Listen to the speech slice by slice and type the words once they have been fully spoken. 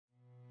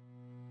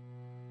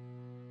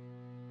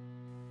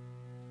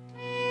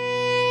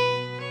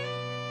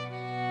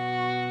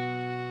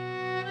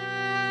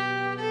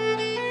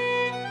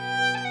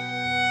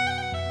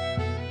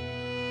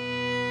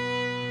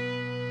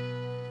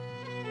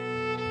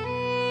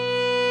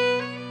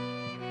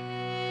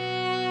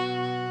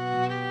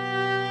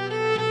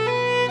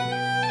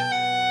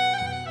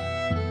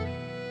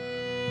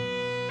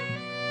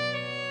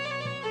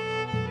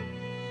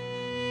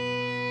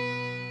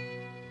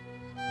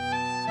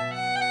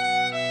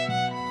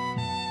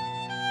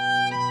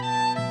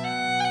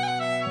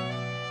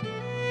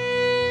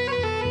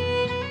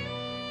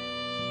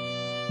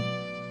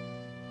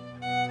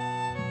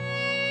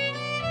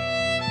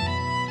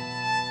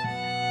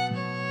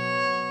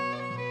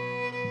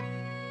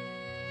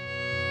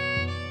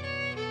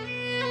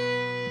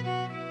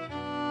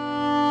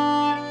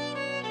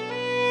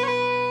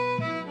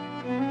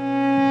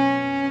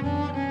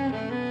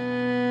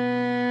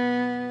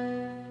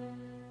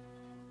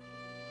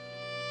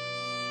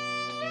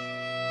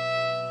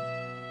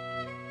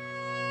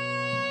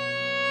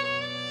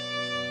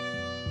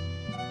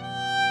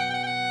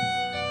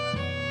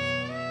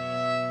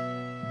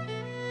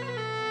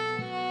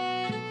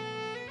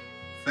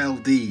fell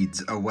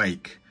deeds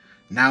awake.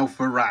 Now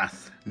for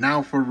wrath,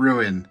 now for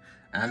ruin,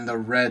 and the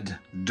red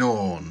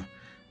dawn,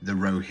 the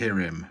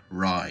Rohirrim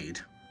ride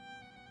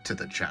to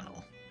the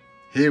channel.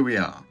 Here we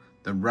are,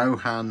 the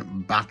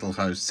Rohan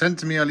Battlehost, sent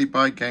to me early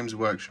by Games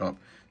Workshop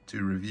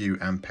to review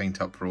and paint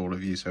up for all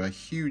of you. So a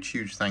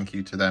huge thank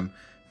you to them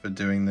for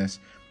doing this.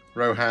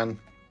 Rohan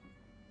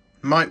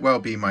might well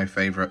be my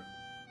favourite.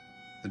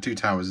 The Two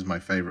Towers is my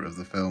favourite of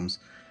the films.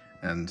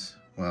 And,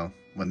 well,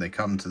 when they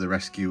come to the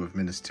rescue of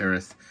Minas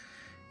Tirith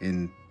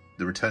in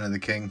The Return of the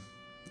King,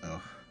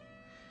 oh,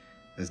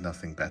 there's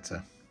nothing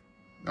better.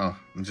 Oh,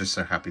 I'm just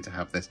so happy to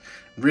have this.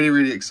 I'm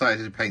really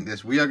excited to paint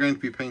this. We are going to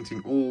be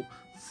painting all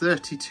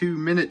 32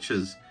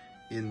 miniatures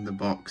in the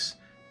box.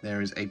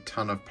 There is a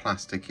ton of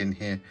plastic in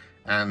here,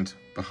 and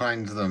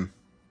behind them,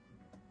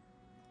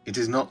 it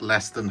is not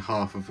less than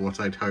half of what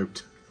I'd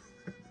hoped.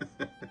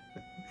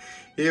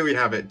 Here we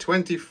have it,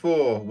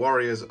 24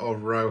 Warriors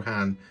of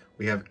Rohan.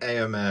 We have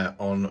Eomer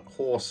on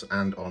horse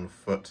and on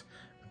foot.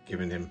 I've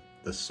given him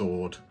the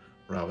sword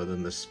rather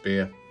than the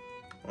spear,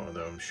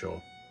 although I'm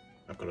sure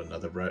I've got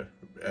another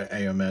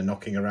Eomer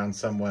knocking around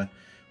somewhere.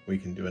 We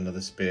can do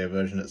another spear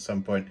version at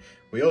some point.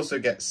 We also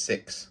get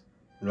 6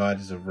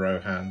 Riders of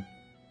Rohan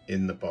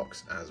in the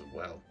box as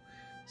well.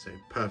 So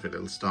perfect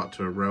little start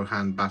to a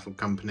Rohan battle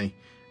company.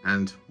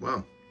 And,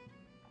 well,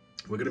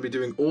 we're going to be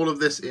doing all of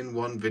this in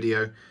one video.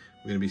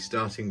 We're going to be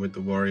starting with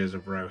the Warriors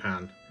of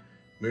Rohan,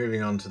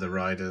 moving on to the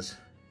Riders,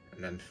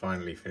 and then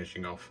finally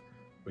finishing off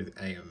with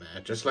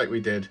Eomer, just like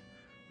we did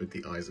with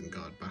the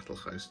Isengard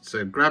Battlehost.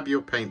 So grab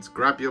your paints,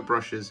 grab your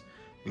brushes,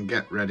 and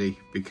get ready,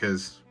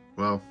 because,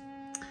 well,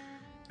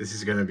 this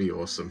is going to be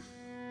awesome.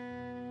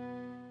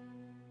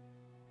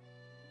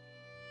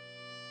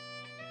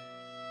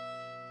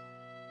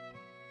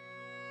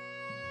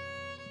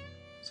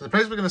 So the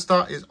place we're going to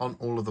start is on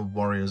all of the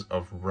Warriors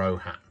of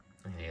Rohan.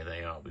 And here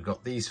they are. We've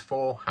got these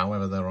 4,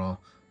 however there are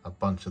a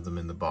bunch of them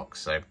in the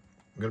box. So I'm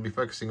going to be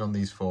focusing on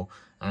these 4.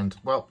 And,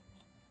 well,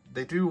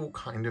 they do all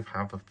kind of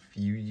have a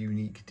few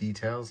unique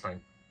details, like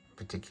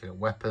particular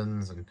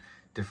weapons and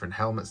different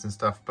helmets and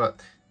stuff.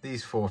 But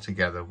these 4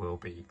 together will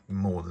be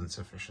more than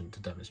sufficient to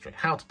demonstrate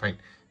how to paint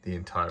the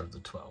entire of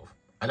the 12.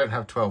 I don't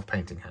have 12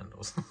 painting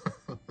handles.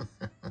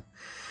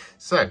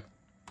 So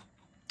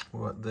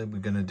what we're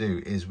going to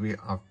do is we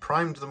have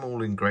primed them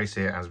all in Grace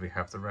here as we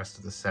have the rest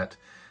of the set,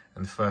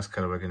 and the first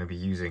colour we're going to be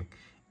using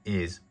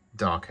is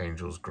Dark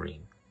Angel's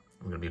Green.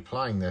 I'm going to be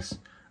applying this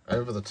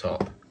over the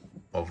top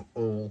of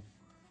all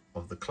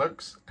of the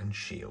cloaks and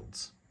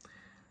shields.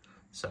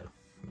 So I'm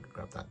going to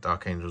grab that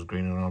Dark Angel's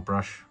Green on our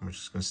brush. I'm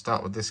just going to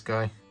start with this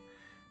guy.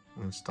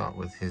 I'm going to start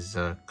with his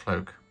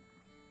cloak.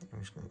 I'm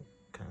just going to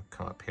kind of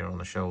come up here on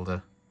the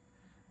shoulder.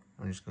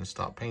 I'm just going to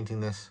start painting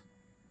this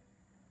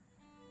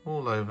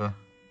all over,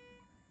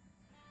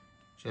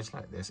 just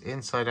like this,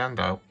 inside and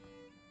out.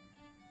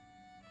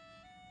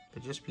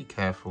 But just be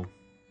careful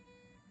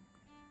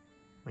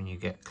when you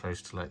get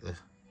close to like this.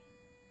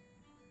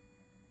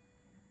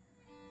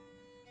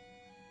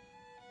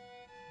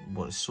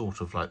 What is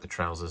sort of like the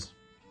trousers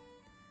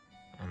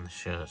and the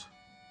shirt.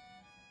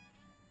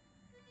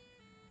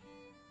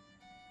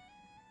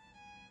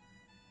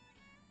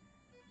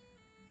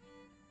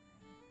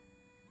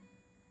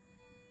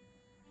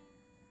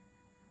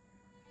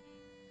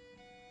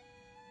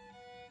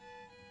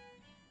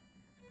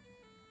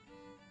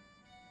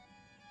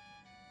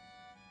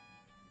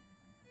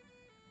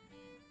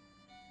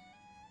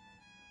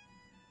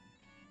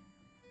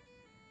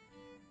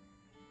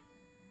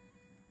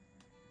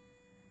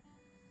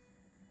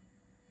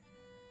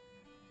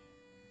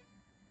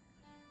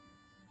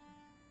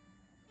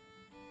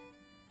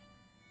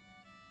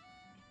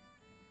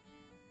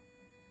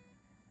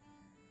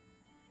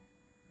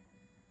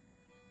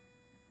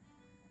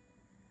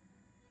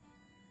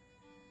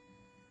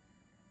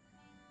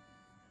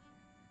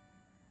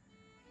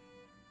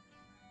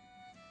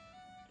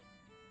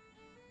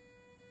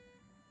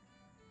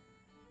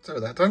 So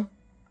with that done,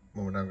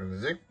 what we're now going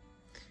to do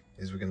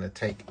is we're going to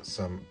take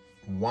some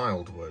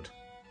Wyldwood.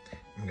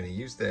 I'm going to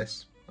use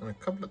this on a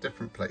couple of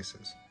different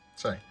places.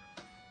 So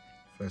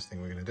first thing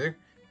we're going to do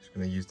is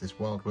going to use this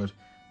Wyldwood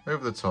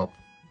over the top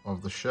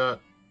of the shirt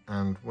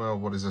and, well,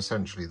 what is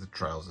essentially the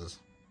trousers.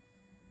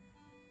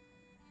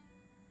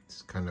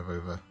 It's kind of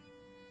over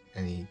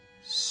any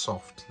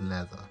soft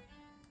leather,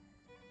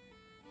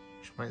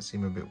 which might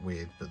seem a bit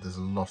weird, but there's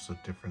a lot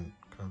of different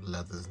kind of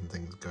leathers and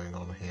things going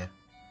on here.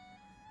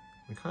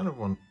 We kind of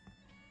want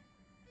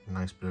a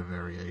nice bit of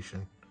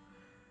variation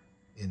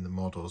in the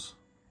models.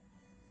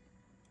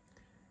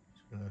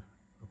 Just going to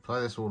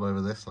apply this all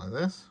over this like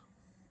this.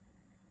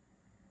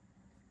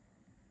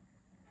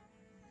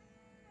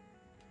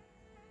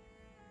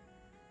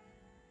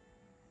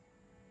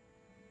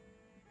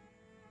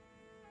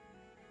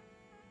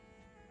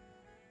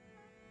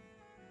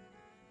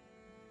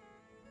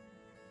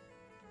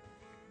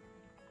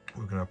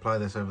 We're going to apply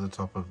this over the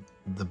top of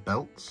the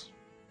belts.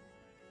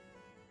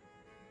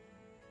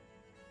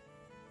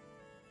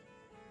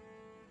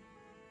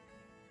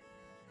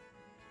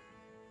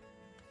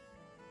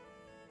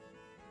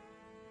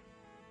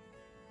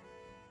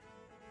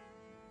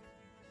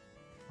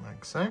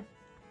 like so.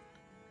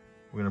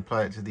 We're going to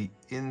apply it to the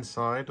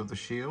inside of the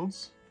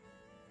shields.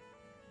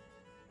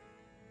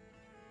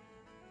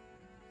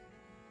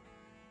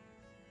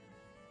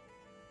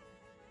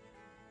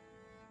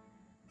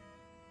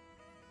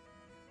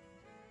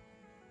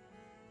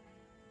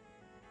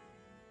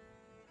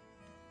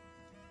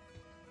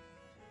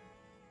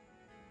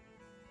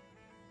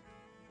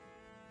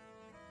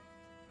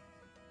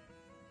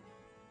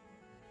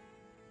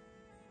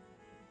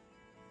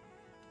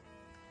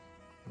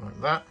 Like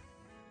that.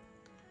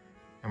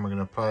 And we're going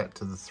to apply it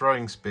to the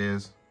throwing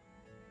spears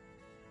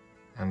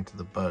and to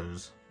the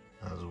bows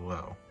as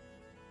well.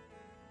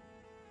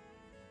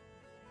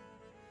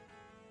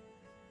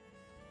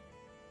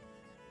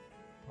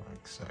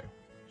 Like so.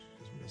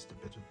 Just missed a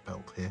bit of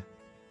belt here.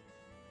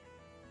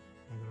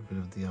 And a bit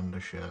of the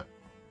undershirt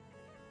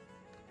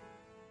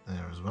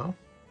there as well.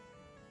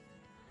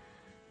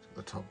 To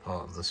the top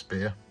part of the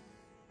spear.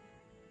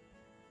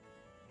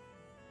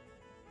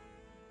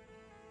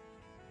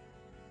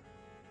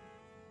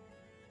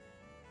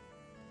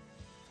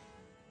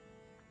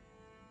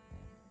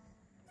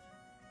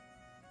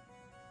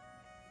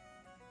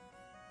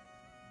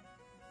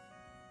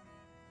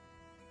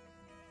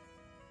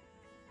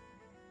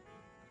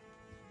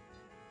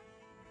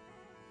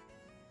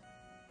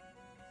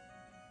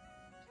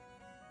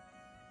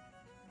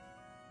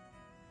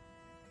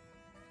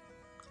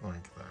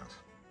 Like that.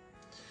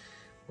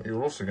 What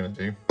you're also going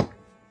to do,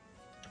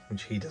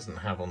 which he doesn't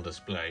have on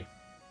display,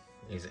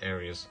 is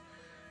areas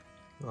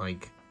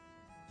like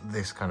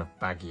this kind of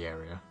baggy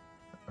area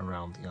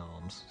around the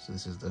arms. So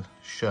this is the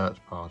shirt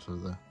part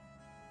of the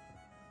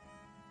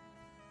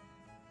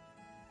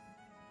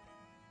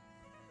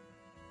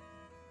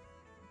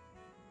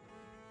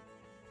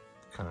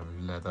kind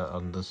of leather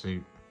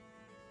undersuit.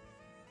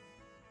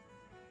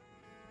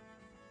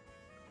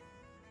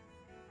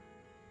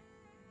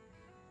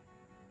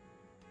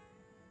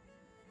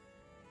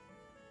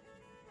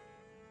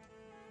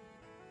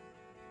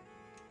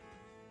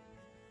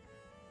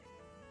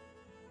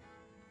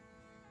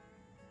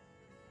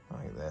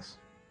 Like this.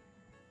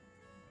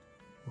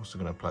 Also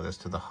going to apply this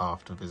to the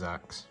haft of his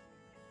axe.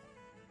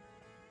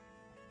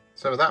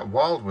 So with that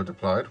Wyldwood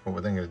applied, what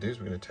we're then going to do is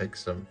we're going to take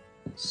some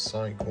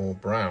Cygor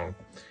Brown.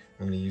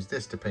 I'm going to use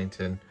this to paint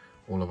in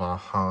all of our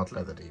hard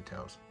leather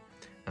details.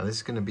 Now this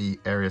is going to be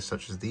areas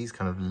such as these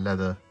kind of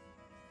leather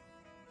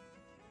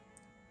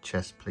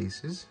chest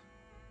pieces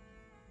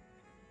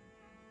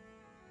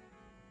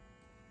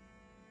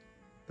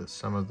that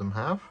some of them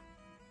have.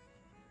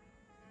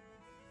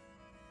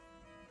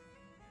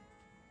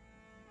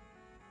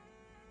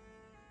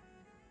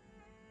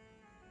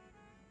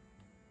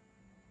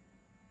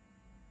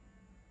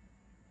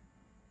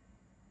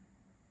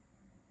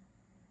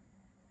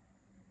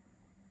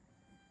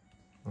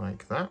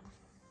 Like that.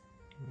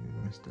 You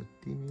missed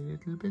a teeny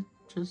little bit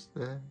just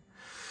there.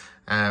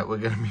 We're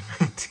going to be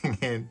painting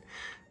in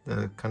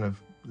the kind of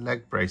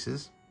leg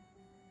braces.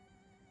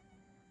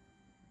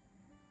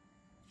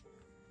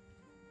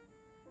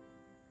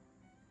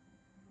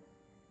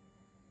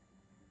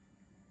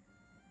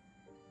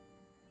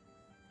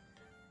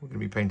 We're going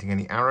to be painting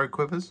any arrow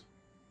quivers.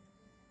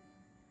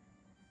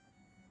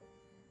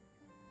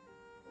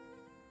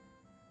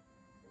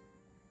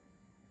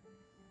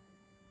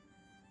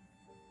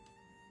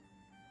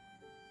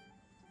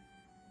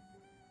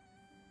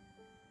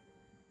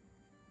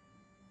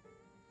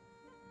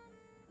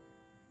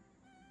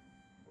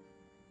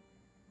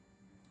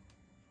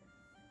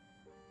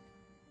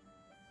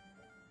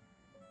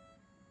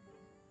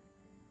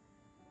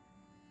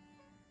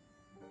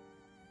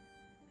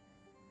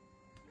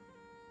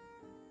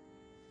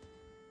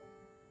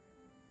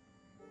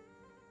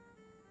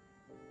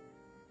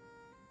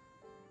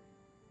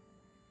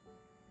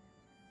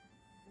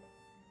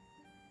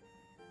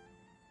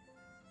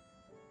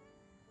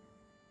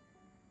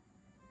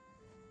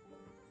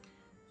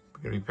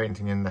 We're going to be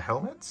painting in the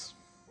helmets.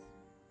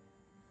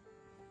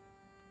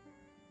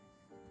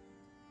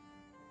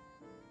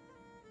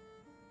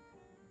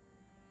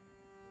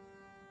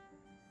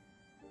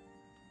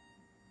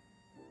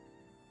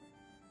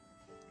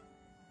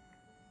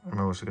 And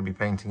we're also going to be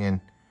painting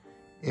in,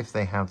 if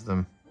they have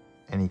them,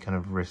 any kind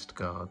of wrist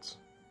guards.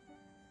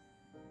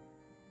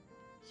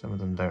 Some of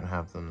them don't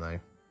have them though.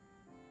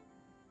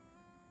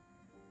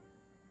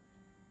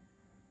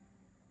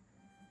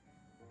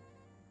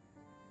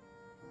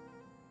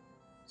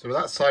 So with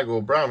that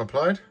Cygor Brown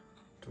applied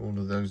to all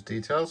of those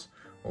details,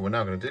 what we're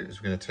now going to do is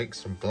we're going to take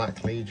some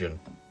Black Legion.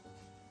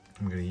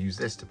 I'm going to use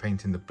this to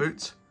paint in the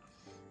boots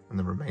and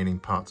the remaining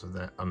parts of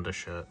their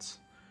undershirts.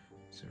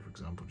 So for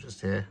example,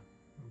 just here,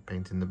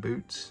 paint in the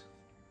boots.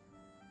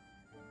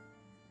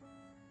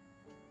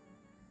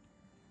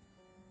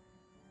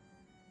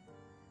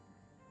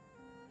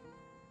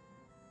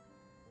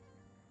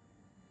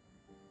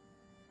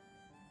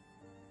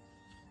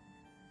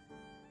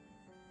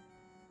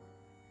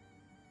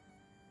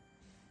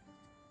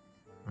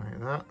 Like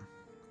that.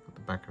 Got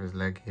the back of his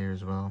leg here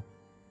as well.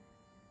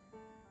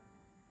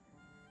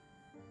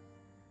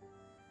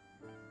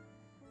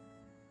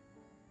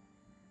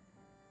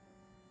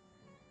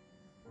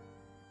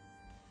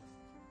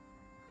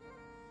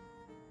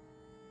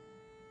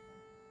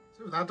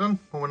 So with that done,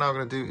 what we're now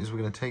going to do is we're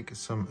going to take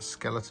some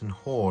skeleton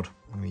horde.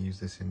 I'm going to use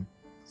this in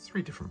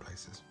 3 different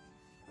places.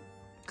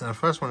 And the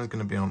first one is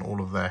going to be on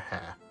all of their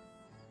hair.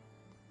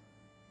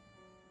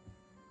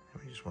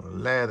 And we just want to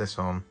layer this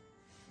on.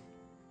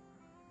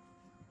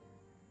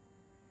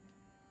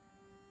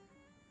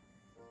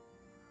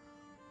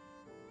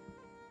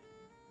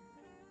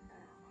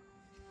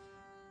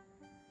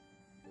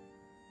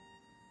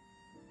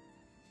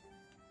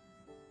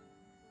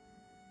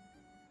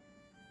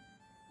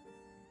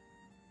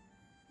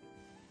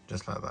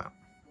 Just like that.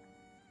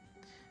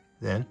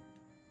 Then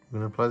we're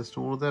going to apply this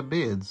to all of their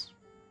beards.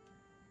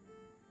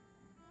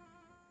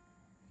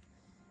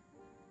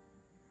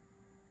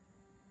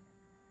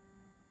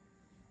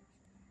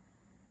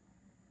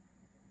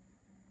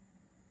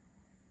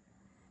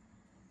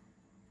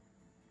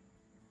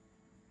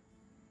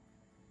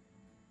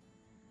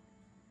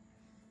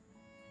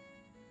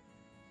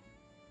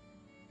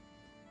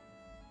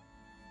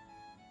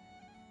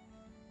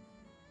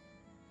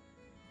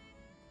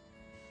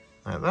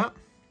 Like that.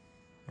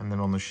 And then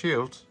on the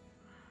shield,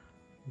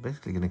 I'm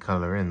basically going to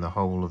colour in the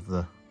whole of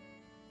the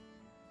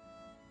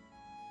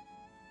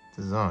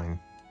design.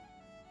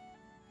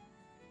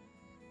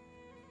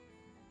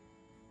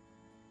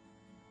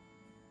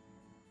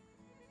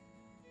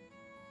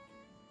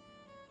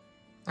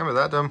 And with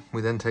that done,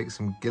 we then take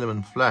some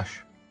Guilliman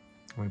Flesh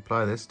and we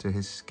apply this to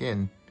his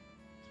skin.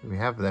 So we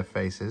have their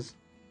faces.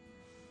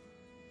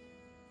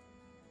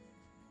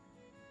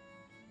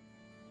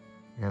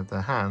 We have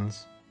their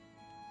hands.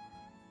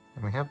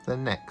 And we have their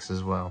necks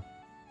as well.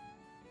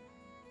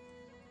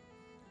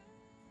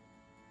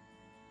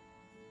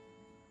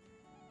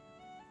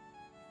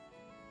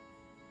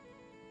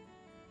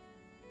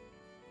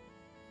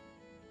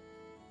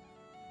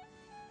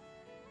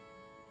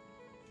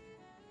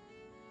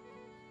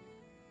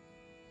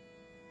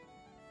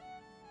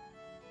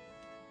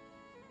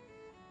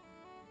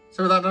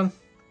 So with that done,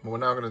 what we're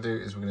now going to do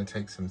is we're going to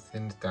take some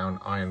thinned down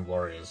iron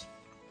warriors.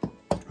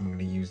 I'm going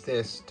to use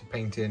this to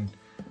paint in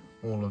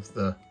all of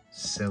the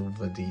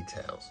silver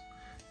details.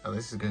 Now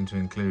this is going to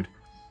include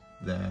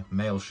their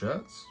mail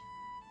shirts,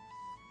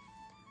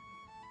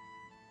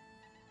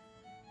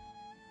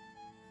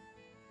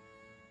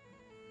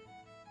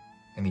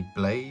 any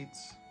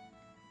blades,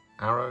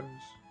 arrows,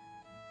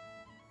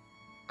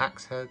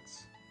 axe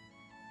heads,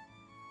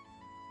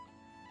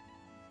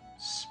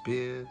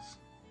 spears,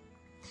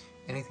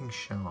 anything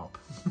sharp.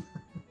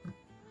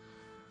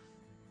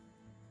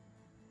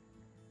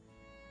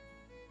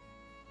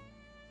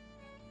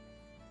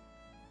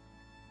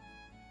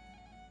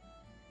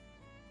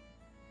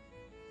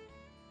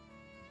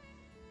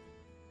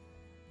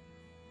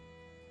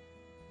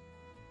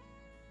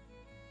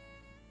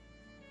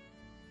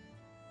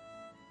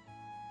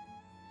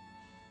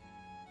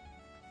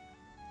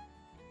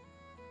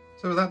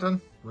 So with that done,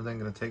 we're then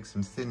going to take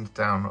some thinned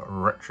down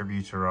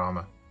Retributor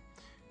armour.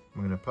 I'm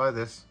going to apply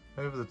this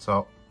over the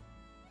top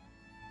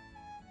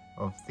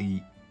of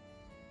the,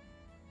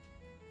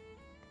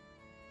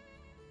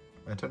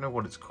 I don't know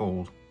what it's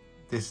called,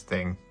 this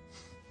thing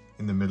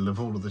in the middle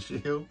of all of the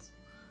shields.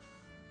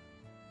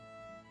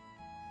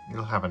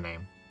 It'll have a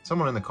name.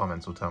 Someone in the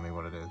comments will tell me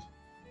what it is.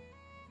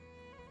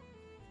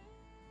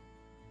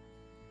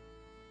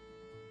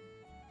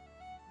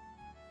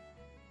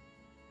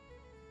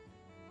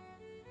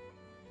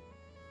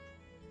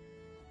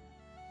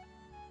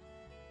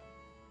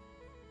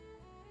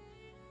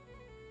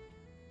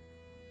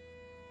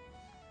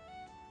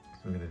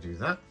 So we're going to do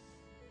that.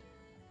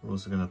 We're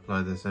also going to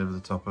apply this over the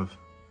top of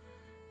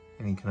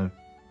any kind of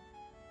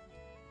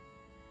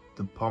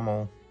the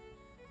pommel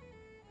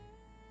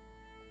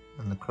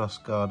and the cross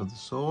guard of the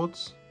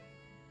swords.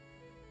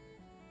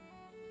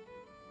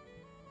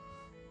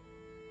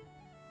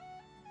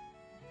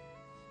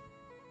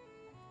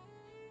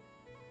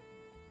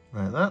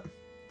 Like that.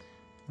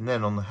 And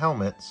then on the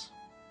helmets,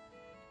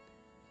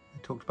 I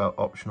talked about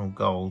optional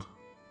gold.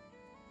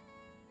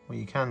 What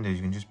you can do is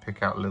you can just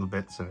pick out little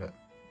bits of it.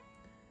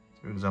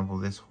 For example,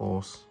 this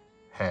horse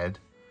head,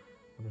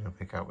 I'm going to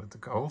pick out with the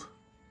gold.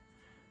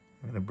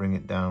 I'm going to bring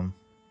it down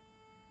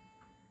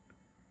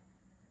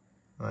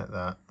like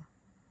that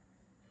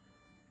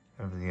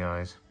over the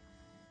eyes.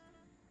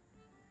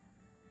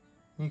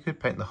 You could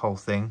paint the whole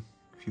thing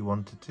if you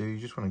wanted to. You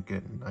just want to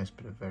get a nice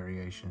bit of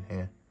variation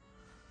here,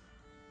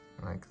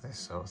 like this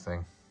sort of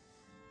thing.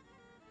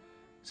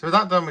 So with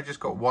that done, we've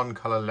just got one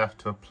colour left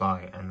to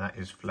apply, and that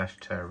is Flesh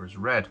Tearer's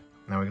Red.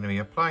 Now we're going to be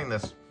applying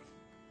this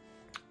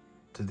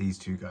to these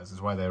two guys.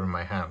 That's why they're in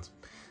my hands.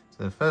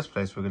 So the first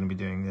place we're going to be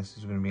doing this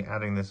is we're going to be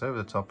adding this over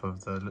the top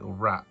of the little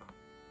wrap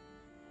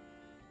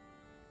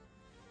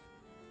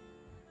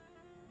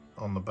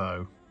on the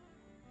bow.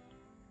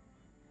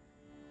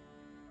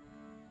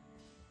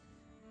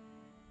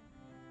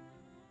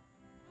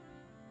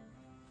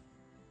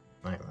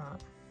 Like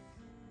that.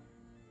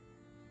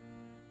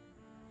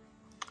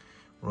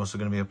 We're also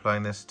going to be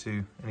applying this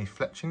to any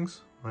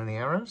fletchings or any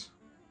arrows.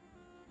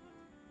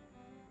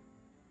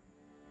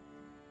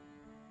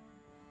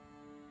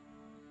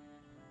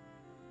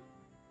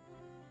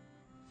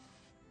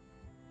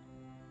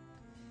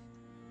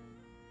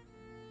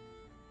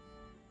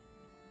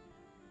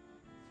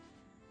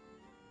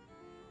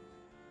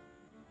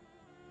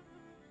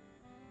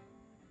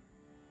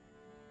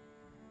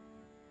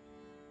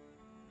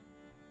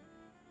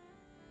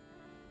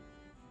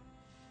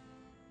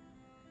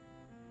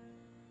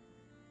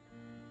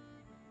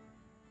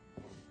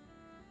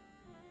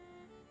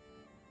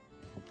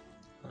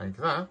 like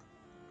that.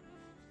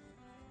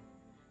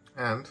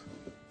 And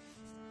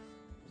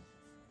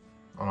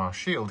on our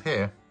shield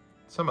here,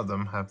 some of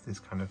them have this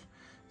kind of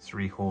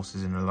 3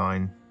 horses in a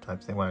line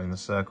type thing, well, in a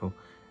circle.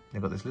 And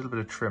they've got this little bit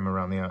of trim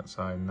around the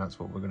outside, and that's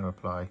what we're going to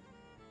apply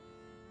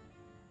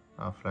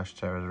our flesh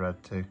tearers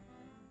red to.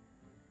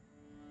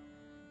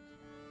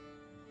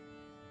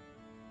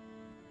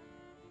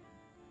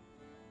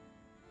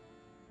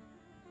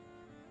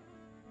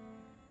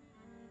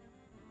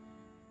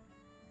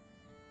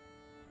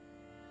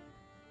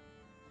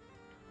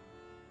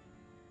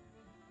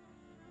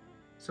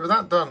 So with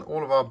that done,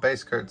 all of our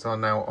base coats are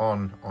now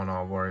on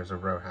our Warriors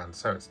of Rohan,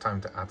 so it's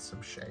time to add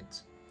some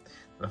shades.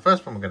 The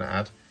first one we're going to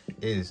add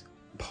is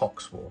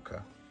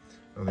Poxwalker.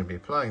 We're going to be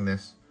applying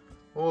this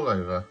all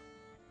over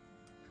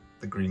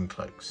the green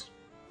cloaks.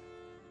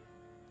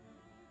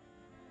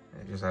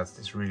 It just adds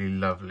this really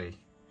lovely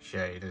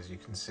shade, as you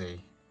can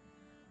see,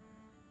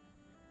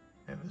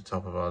 at the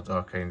top of our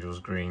Dark Angel's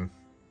green.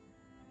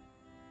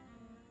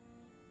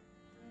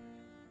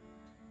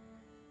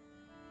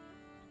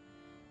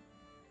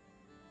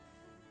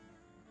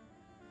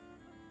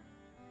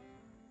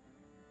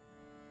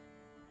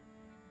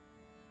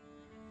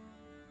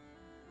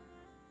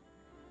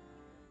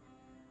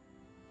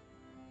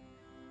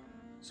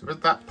 So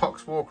with that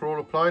Poxwalker all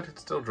applied,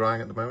 it's still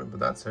drying at the moment,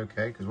 but that's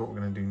okay, because what we're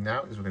going to do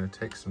now is we're going to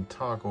take some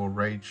Targor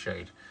Raid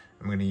Shade,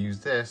 and we're going to use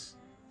this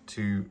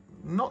to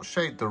not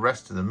shade the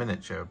rest of the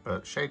miniature,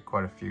 but shade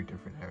quite a few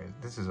different areas.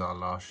 This is our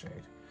last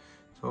shade.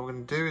 So what we're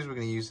going to do is we're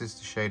going to use this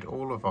to shade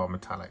all of our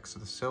metallics, so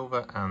the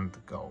silver and the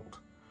gold.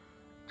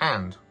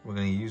 And we're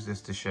going to use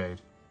this to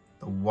shade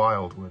the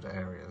Wyldwood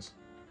areas.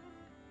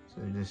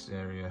 So this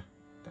area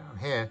down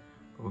here,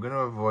 but we're going to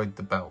avoid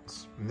the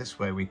belts. And this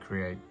way we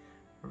create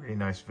a really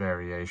nice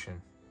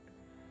variation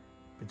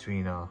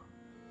between our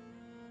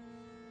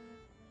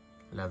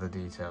leather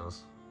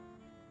details.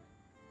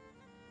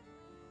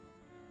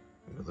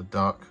 We've got the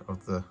dark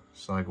of the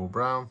Cygor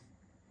Brown,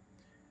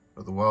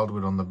 we've got the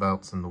Wyldwood on the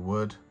belts and the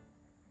wood,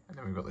 and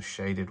then we've got the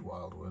shaded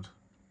Wyldwood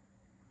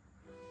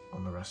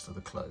on the rest of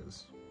the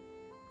clothes,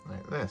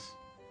 like this.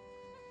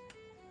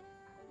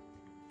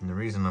 And the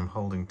reason I'm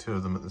holding 2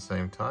 of them at the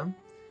same time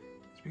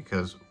is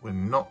because we're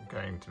not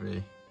going to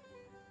be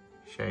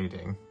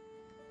shading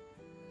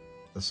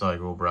the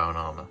Cygor Brown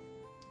armour.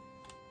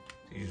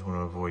 So you just want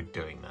to avoid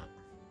doing that.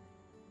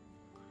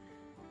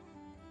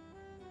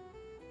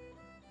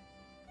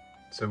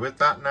 So with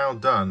that now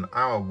done,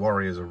 our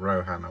Warriors of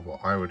Rohan are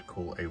what I would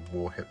call a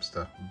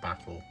Warhipster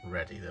battle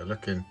ready. They're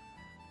looking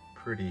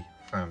pretty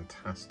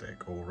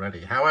fantastic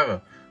already.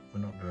 However,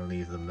 we're not going to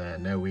leave them there.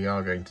 No, we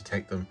are going to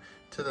take them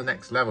to the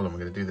next level, and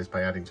we're going to do this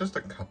by adding just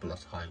a couple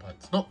of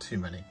highlights. Not too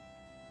many,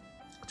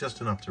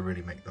 just enough to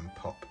really make them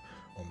pop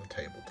on the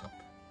tabletop.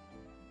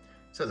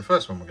 So the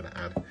first one we're going to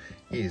add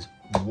is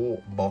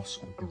War Boss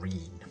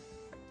Green.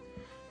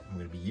 I'm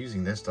going to be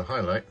using this to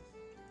highlight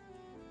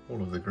all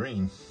of the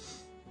green.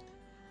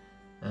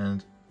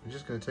 And we're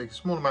just going to take a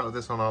small amount of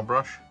this on our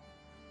brush,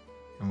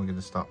 and we're going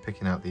to start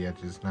picking out the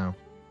edges now.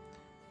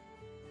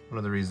 One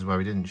of the reasons why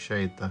we didn't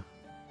shade the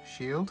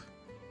shield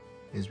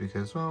is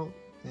because, well,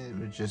 it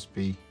would just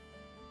be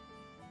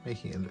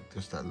making it look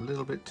just a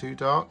little bit too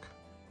dark.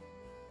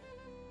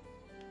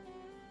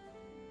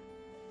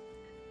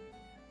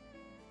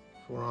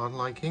 For our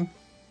liking.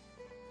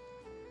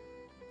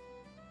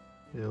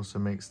 It also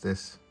makes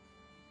this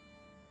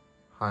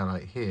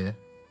highlight here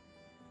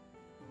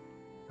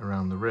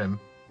around the rim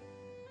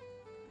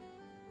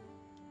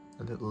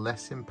a little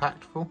less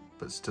impactful,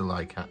 but still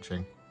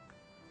eye-catching.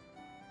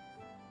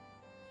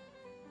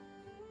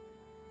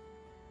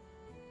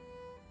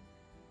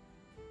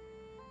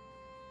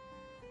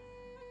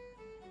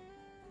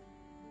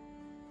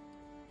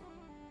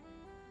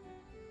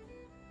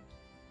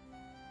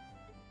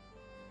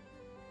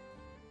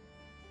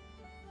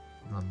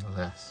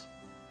 Nonetheless,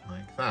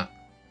 like that.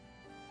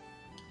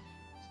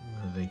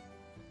 Similarly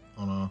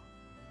on our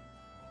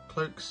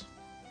cloaks,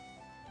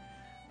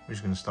 we're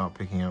just going to start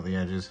picking out the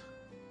edges.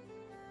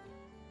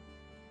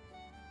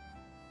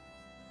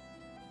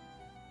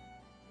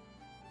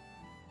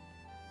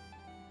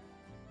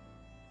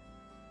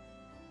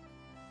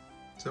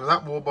 So with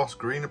that War Boss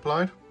Green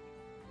applied,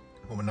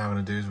 what we're now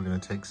going to do is we're going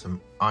to take some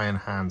Iron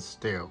Hand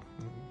Steel.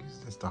 Use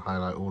this to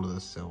highlight all of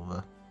the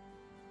silver.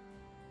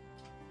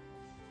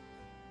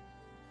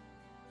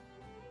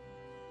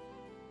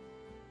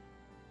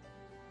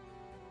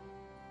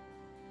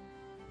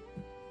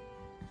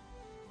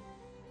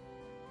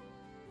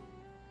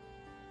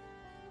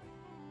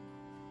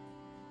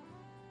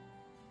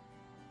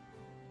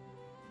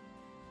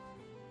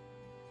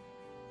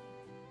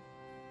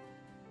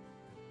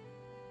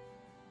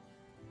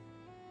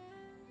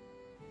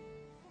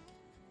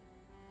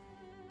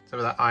 So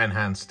with that Iron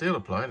Hand Steel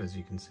applied, as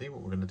you can see, what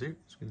we're going to do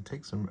is we're going to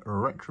take some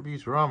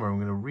Retributor armor and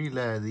we're going to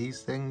relayer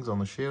these things on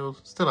the shield.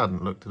 Still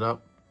hadn't looked it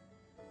up.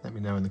 Let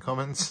me know in the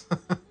comments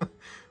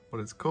what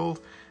it's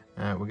called.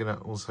 We're going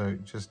to also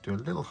just do a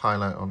little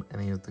highlight on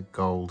any of the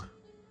gold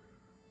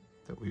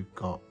that we've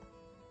got.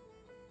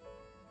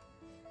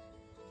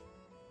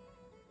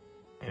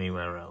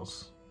 anywhere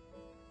else.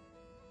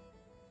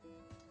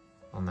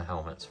 On the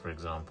helmets, for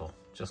example,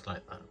 just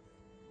like that.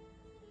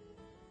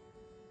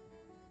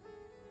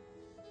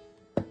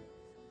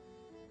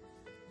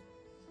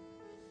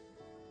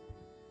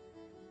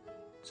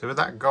 So with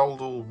that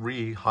gold all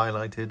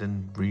re-highlighted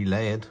and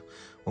re-layered,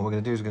 what we're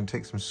going to do is we're going to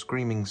take some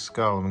Screaming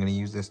Skull and we're going to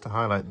use this to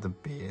highlight the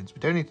beards. We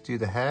don't need to do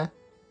the hair,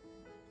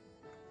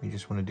 we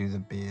just want to do the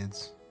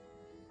beards.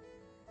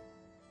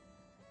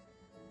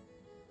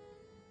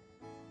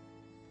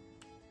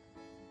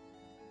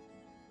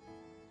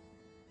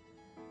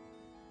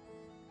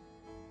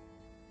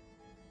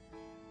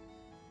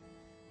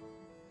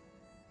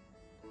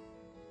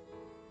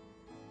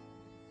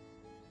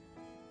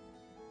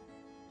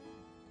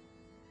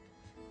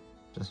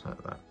 Just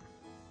like that.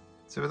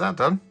 So with that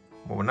done,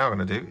 what we're now going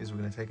to do is we're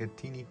going to take a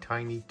teeny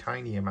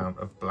tiny amount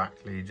of Black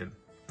Legion.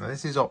 Now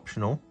this is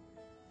optional.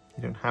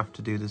 You don't have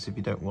to do this if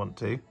you don't want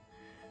to.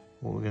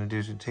 What we're going to do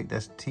is we're going to take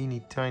this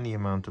teeny tiny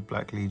amount of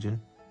Black Legion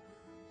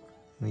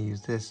and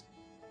use this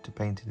to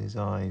paint in his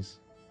eyes.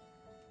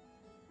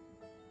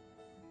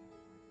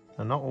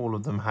 Now not all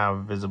of them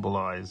have visible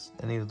eyes.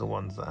 Any of the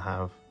ones that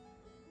have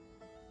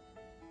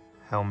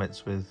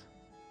helmets with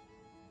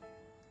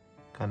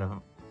kind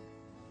of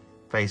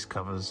face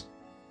covers,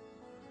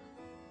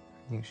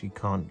 you actually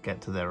can't get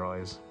to their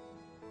eyes.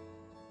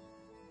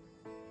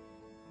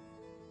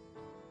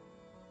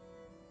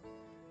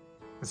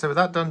 And so with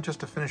that done, just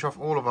to finish off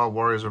all of our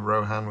Warriors of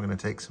Rohan, we're going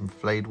to take some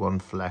Flayed One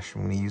Flesh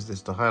and we're going to use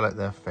this to highlight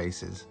their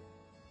faces.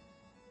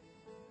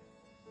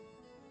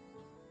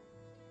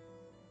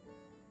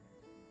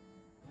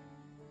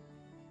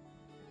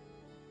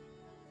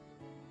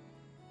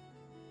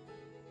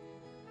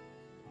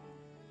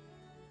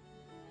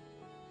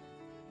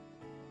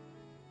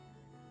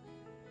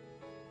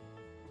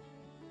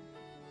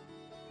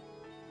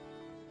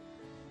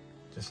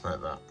 Just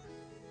like that.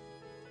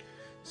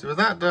 So with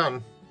that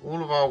done,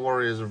 all of our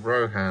Warriors of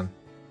Rohan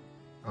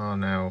are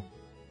now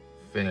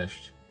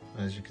finished.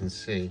 As you can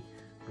see,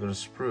 we've got a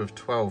sprue of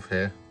 12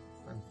 here.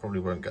 I probably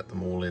won't get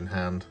them all in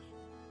hand.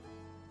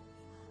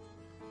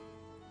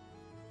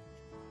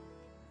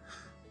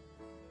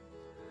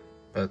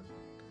 But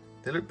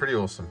they look pretty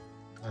awesome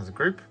as a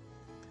group.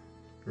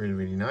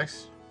 Really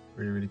nice,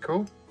 really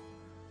cool.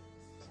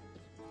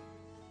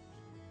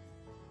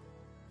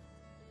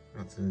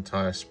 That's an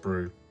entire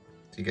sprue.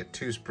 So you get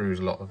 2 sprues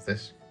a lot of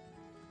this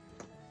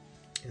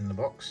in the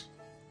box.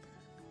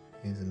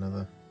 Here's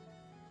another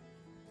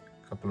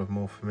couple of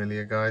more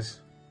familiar guys.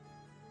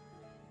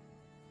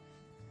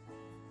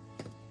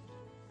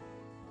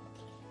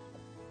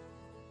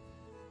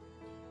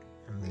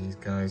 And these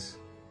guys.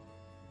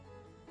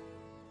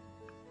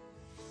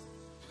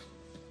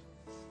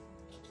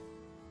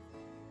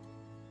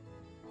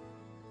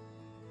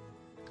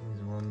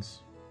 These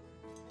ones.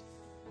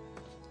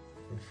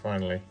 And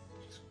finally,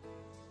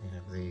 we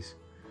have these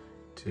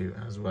 2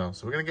 as well.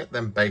 So we're going to get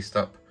them based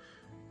up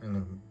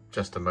in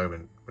just a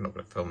moment. We're not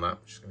going to film that.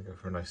 We're just going to go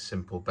for a nice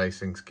simple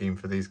basing scheme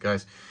for these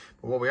guys.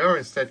 But what we are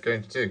instead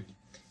going to do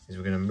is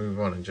we're going to move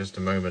on in just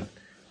a moment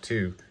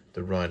to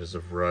the Riders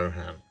of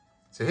Rohan.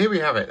 So here we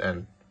have it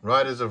then,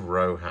 Riders of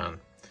Rohan.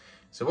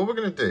 So what we're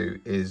going to do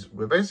is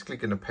we're basically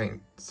going to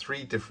paint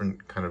 3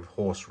 different kind of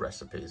horse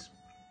recipes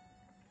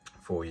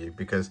for you,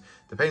 because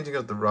the painting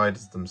of the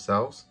riders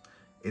themselves,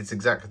 it's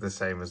exactly the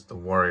same as the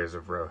Warriors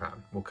of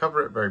Rohan. We'll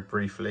cover it very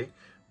briefly,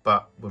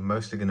 but we're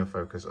mostly going to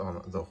focus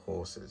on the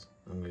horses.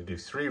 I'm going to do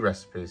 3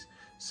 recipes.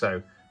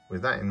 So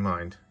with that in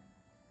mind,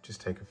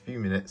 just take a few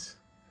minutes,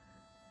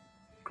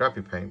 grab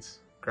your paints,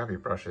 grab your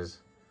brushes,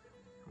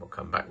 and we'll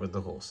come back with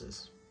the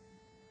horses.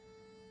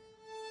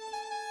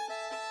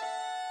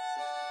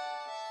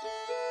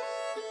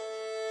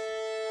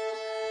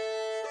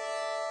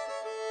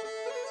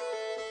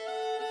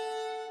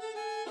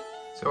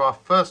 So our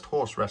first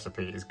horse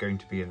recipe is going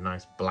to be a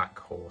nice black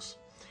horse.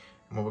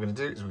 And what we're going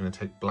to do is we're going to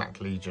take Black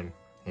Legion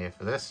here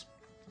for this.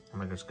 And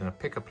we're just going to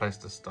pick a place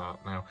to start.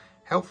 Now,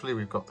 helpfully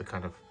we've got the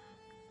kind of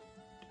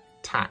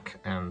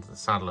tack and the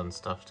saddle and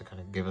stuff to kind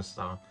of give us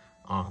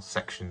our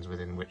sections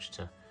within which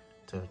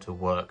to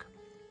work.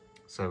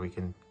 So we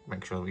can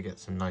make sure that we get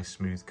some nice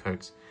smooth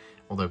coats.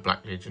 Although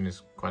Black Legion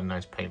is quite a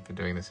nice paint for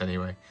doing this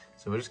anyway.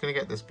 So we're just going to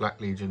get this Black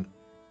Legion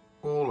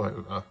all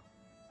over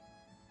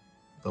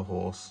the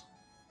horse,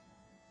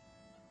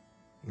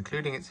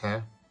 including its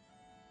hair.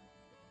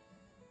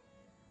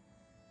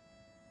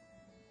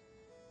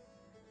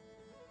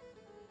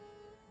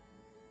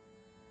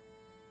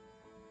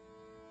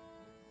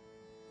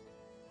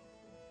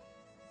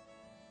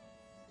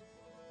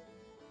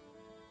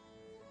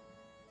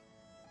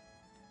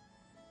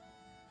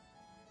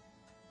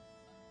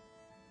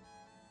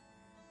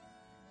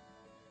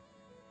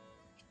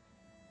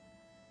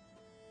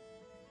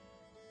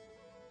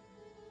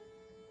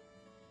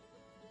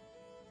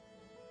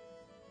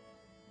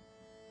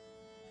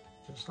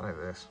 Just like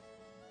this.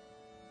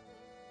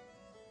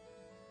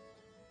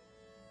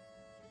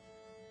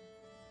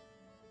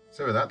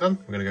 So with that done,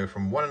 we're going to go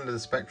from one end of the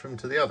spectrum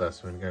to the other.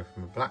 So we're going to go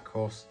from a black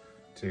horse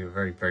to a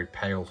very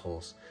pale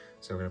horse.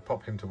 So we're going to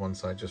pop him to one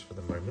side just for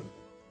the moment.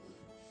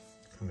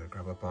 I'm going to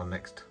grab up our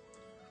next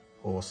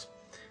horse.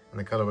 And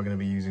the colour we're going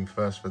to be using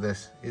first for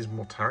this is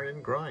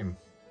Ratling Grime.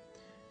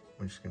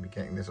 We're just going to be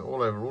getting this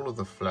all over all of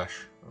the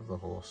flesh of the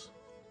horse.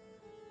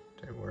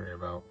 Don't worry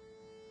about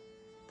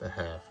the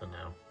hair for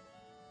now.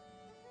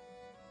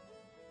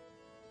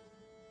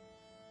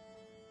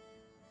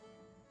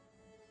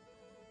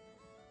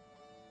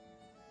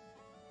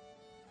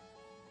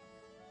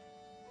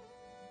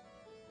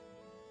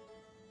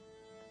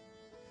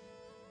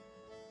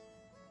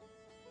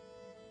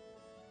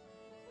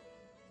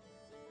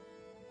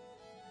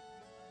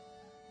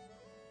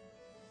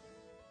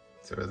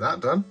 So with that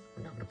done,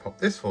 I'm going to pop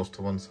this horse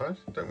to one side.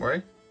 Don't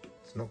worry,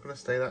 it's not going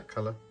to stay that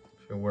colour.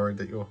 If you're worried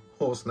that your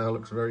horse now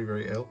looks very,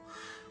 very ill,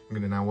 I'm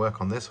going to now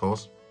work on this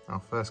horse. Our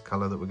first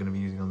colour that we're going to be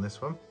using on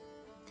this one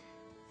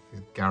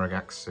is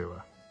Garaghak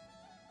Sewer.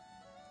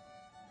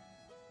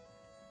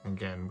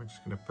 Again, we're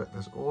just going to put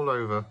this all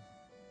over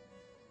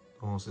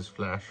the horse's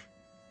flesh.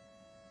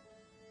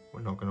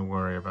 We're not going to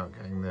worry about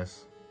getting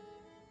this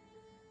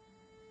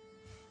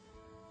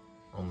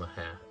on the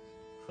hair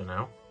for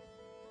now.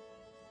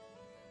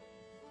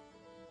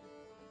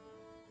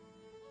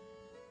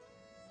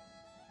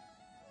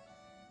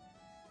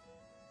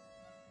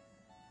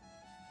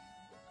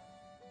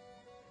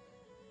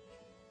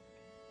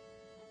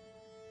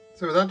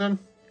 So with that done,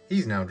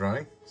 he's now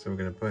drying, so we're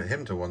going to put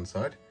him to one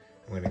side.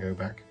 I'm going to go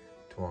back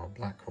to our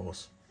black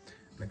horse.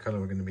 And the colour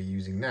we're going to be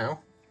using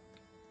now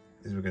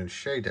is we're going to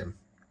shade him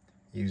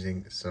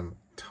using some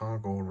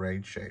Cygor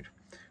Raid Shade.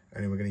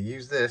 Only we're going to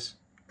use this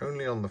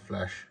only on the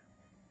flesh.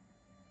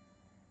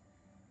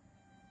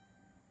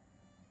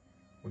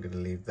 We're going to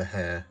leave the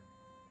hair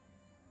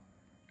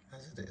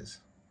as it is.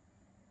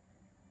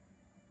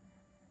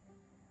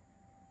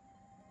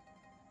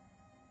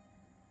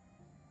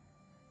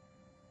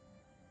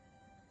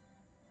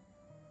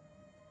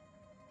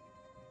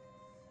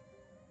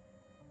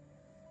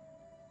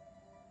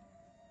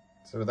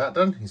 So with that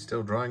done, he's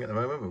still drying at the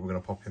moment, but we're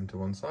going to pop him to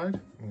one side.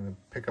 I'm going to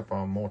pick up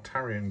our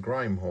Ratling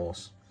Grime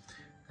horse,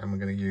 and we're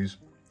going to use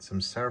some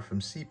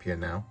Seraphim Sepia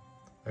now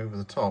over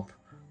the top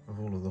of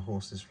all of the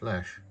horse's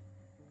flesh.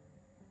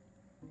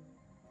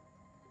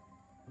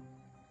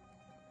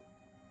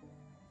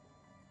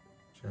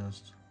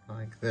 Just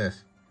like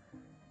this.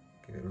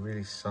 Give it a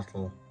really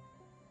subtle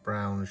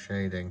brown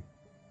shading.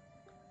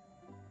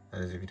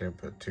 That is if you don't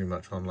put too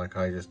much on like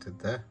I just did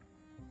there.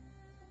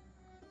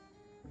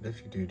 But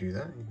if you do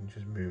that, you can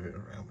just move it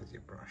around with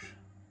your brush.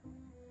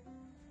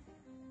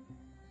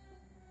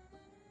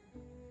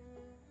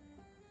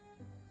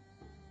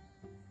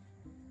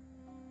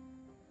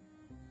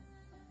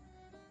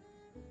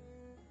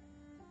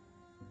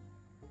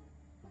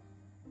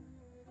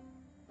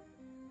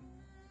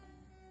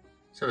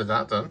 So with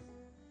that done,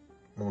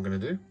 what we're going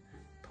to do,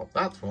 pop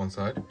that to one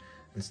side,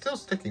 and still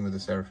sticking with the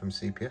Seraphim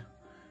Sepia,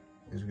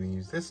 is we're going to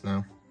use this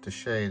now to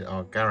shade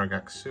our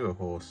Garaghak Sewer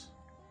horse.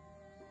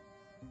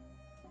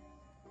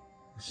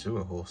 The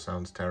sewer horse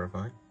sounds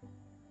terrifying.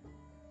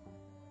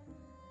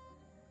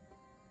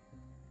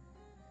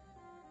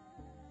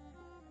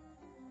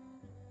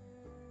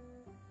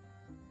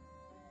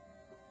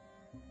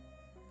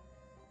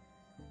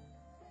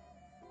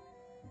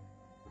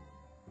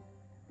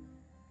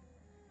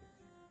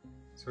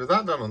 So with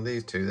that done on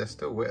these two, they're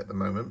still wet at the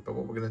moment, but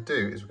what we're going to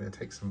do is we're going to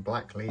take some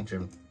Black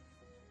Legion.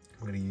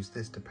 I'm going to use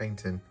this to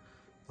paint in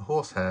the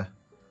horsehair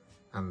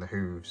and the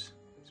hooves.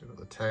 So we've got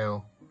the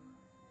tail,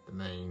 the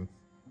mane,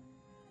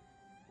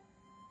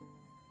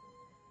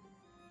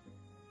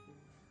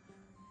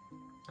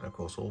 and of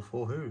course all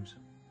four hooves.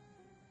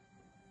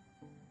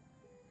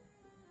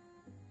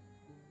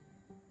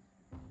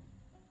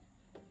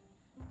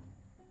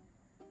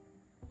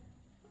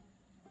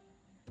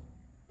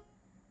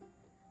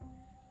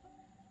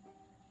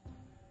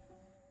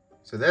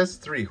 So there's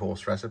 3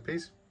 horse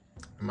recipes,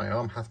 and my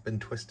arm hath been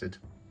twisted.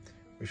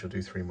 We shall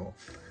do 3 more.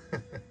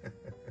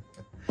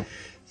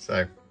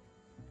 So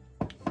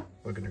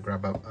we're going to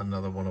grab up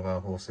another one of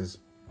our horses,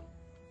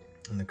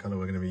 and the colour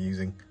we're going to be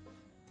using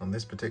on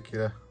this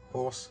particular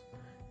horse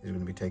is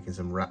going to be taking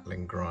some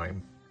Ratling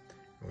Grime.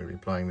 We're going to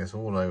be applying this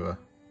all over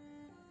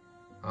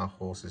our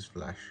horse's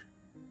flesh.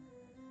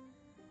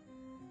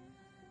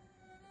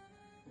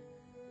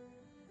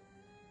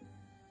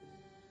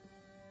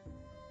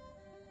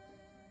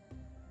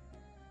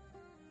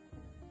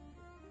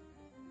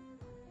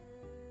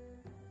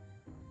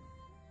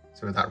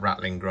 So with that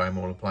Ratling Grime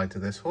all applied to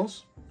this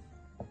horse,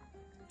 I'm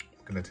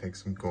going to take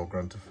some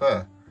Gore-Grunta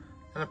Fur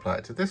and apply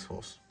it to this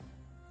horse.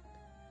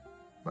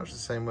 Much the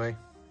same way.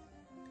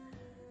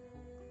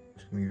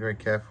 Just going to be very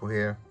careful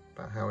here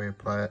about how we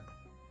apply it.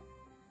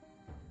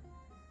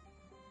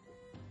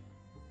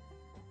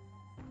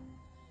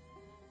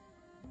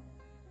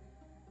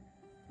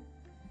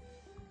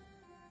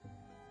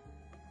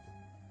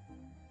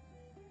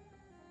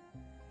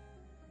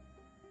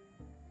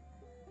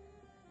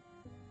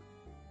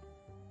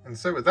 And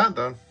so with that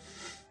done,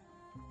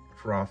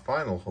 for our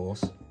final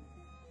horse,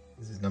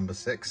 this is number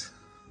 6,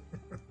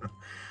 what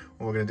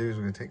we're going to do is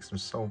we're going to take some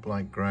Soul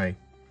Blight Grey,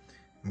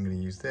 I'm going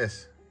to use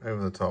this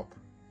over the top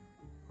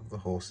of the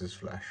horse's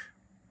flesh.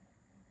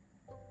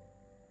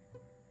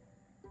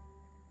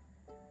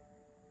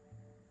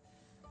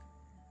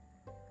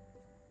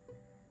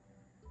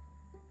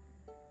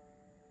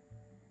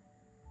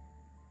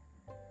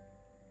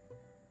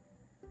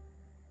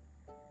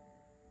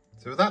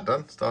 So with that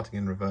done, starting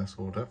in reverse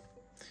order,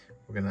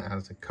 we're going to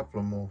add a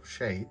couple of more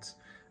shades,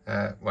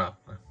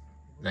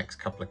 next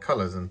couple of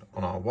colours, and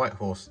on our white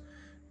horse,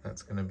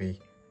 that's going to be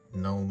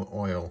Nuln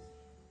Oil.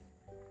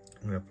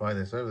 I'm going to apply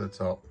this over the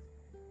top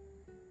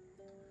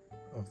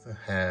of the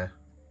hair,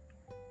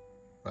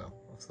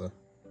 of the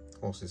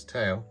horse's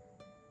tail,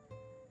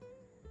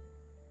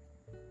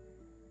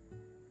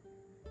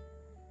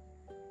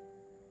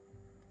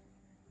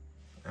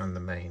 and the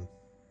mane.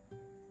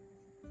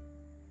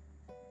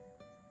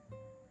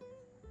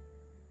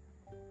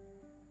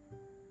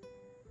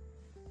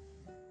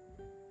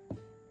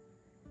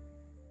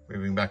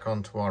 Moving back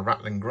onto our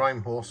Ratling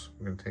Grime horse,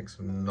 we're going to take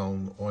some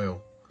Nuln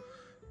Oil.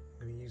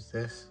 I'm going to use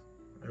this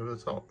over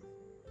the top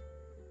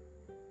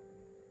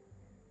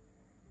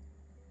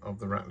of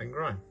the Ratling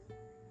Grime.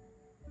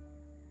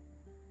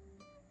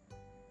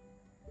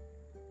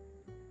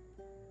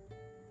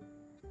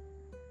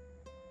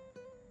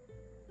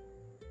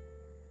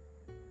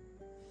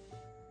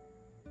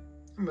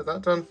 And with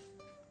that done,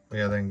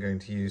 we are then going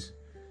to use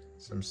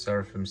some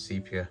Seraphim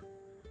Sepia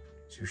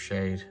to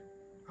shade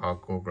our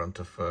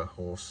Gore-Grunta Fur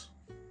horse.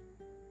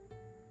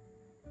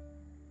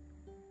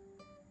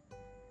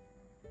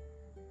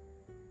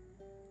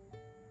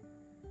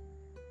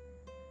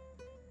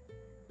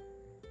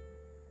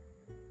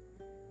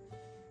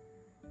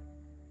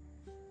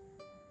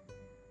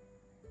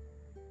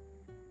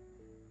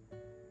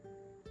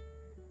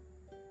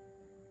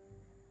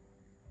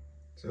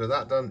 So with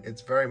that done,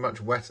 it's very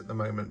much wet at the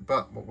moment,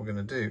 but what we're going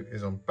to do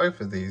is on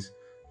both of these,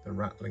 the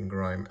Ratling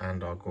Grime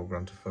and our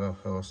Gore-Grunta Fur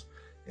horse,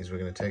 is we're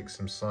going to take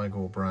some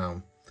Cygor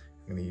Brown.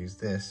 I'm going to use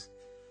this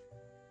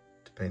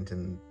to paint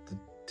in the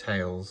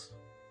tails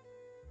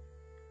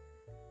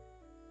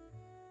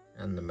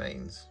and the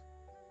manes.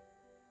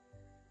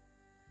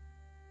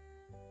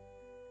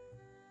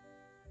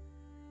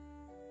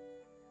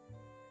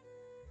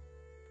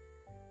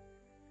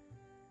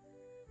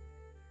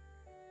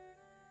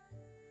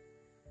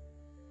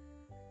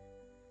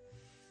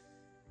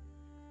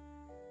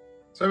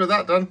 So with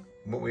that done,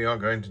 what we are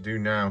going to do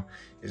now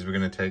is we're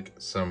going to take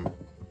some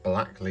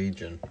Black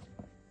Legion.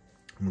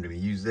 I'm going to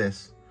use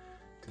this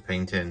to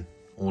paint in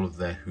all of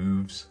their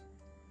hooves,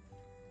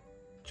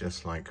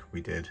 just like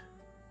we did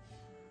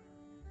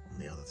on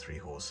the other three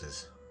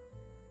horses.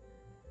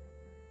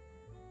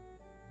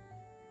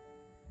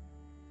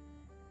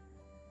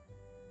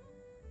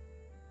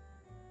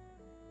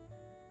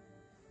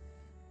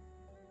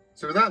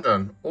 So with that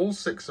done, all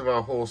 6 of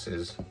our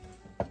horses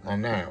are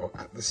now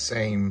at the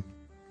same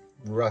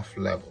rough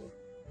level.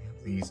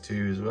 These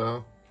 2 as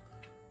well,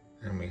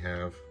 and we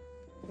have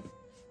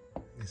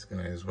this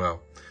guy as well.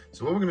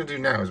 So what we're going to do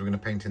now is we're going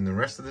to paint in the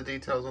rest of the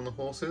details on the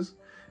horses,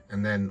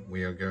 and then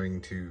we are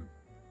going to,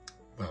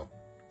 well,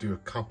 do a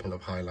couple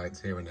of highlights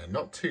here and there.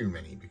 Not too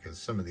many, because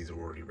some of these are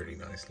already really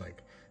nice,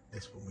 like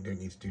this one. We don't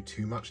need to do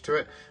too much to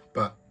it,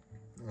 but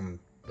on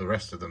the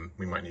rest of them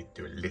we might need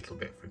to do a little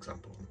bit, for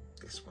example on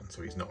this one,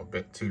 so he's not a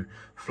bit too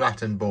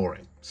flat and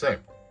boring. So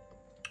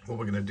what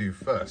we're going to do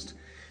first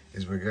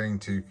is we're going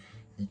to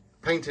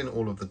paint in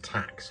all of the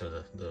tack,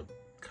 so the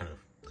kind of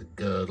the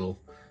girdle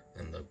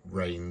and the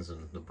reins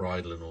and the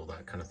bridle and all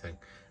that kind of thing.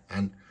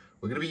 And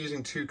we're going to be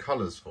using 2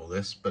 colours for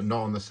this, but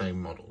not on the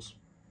same models.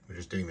 We're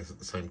just doing this at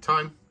the same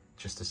time,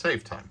 just to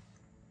save time.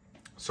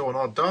 So on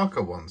our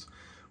darker ones,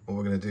 what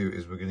we're going to do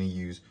is we're going to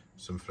use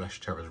some Flesh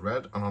Terrors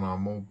Red, and on our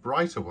more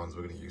brighter ones,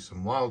 we're going to use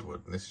some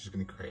Wyldwood. And this is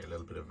going to create a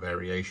little bit of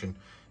variation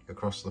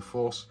across the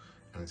force,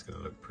 and it's going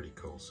to look pretty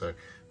cool. So,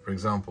 for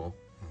example,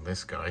 on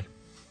this guy,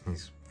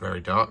 he's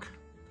very dark,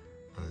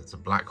 and it's a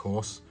black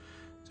horse,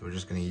 so we're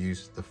just going to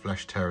use the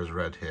Flesh Terrors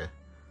Red here,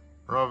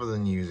 rather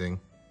than using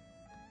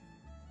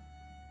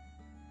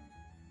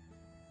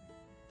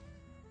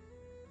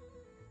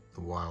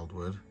the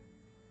Wyldwood.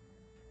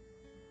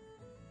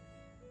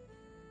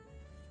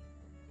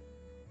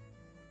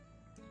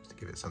 Just to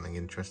give it something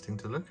interesting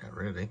to look at,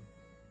 really.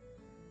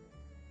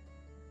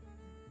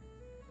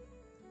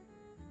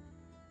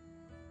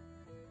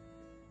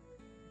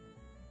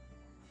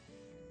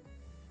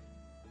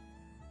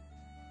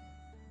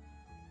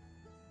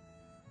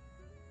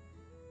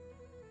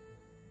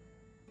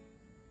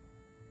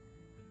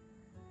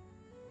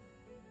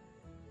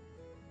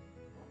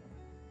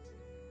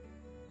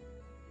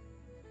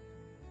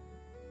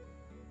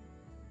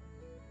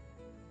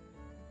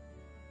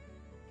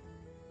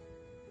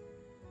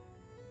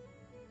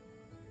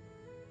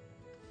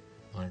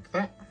 Like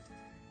that.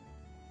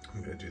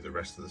 I'm going to do the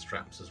rest of the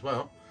straps as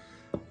well.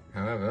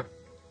 However,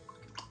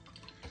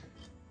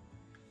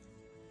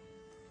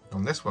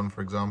 on this one,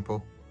 for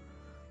example,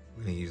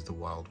 I'm going to use the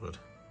Wyldwood.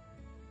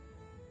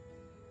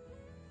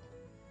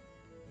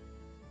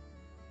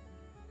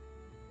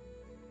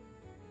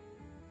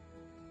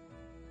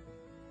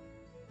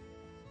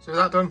 So with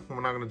that done, what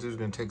we're now going to do is we're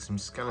going to take some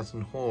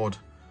skeleton horde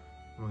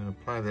and we're going to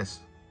apply this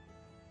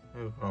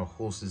over our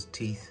horse's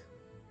teeth.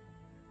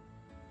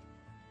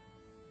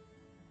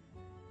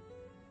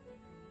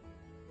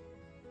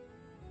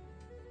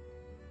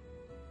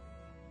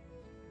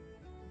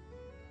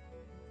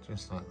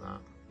 Just like that.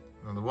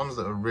 Now the ones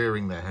that are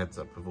rearing their heads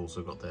up have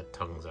also got their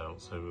tongues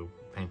out, so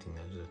we're painting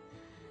those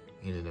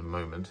in a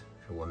moment,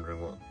 if you're wondering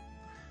what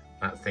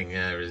that thing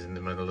there is in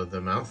the middle of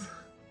the mouth.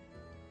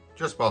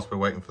 Just whilst we're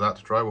waiting for that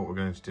to dry, what we're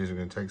going to do is we're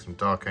going to take some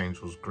Dark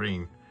Angel's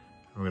green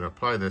and we're going to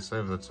apply this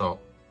over the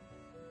top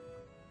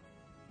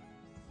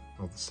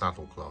of the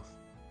saddle cloth.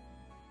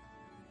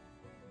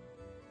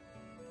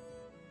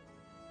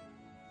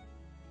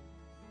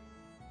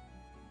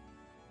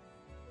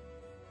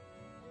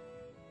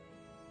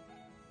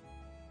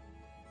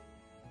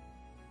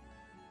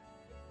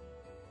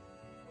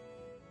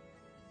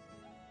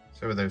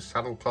 So with those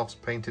saddle cloths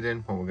painted in,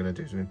 what we're going to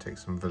do is we're going to take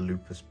some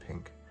Volupus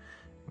Pink.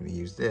 I'm going to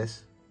use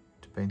this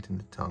to paint in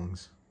the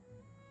tongues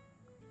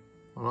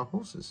on our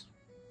horses.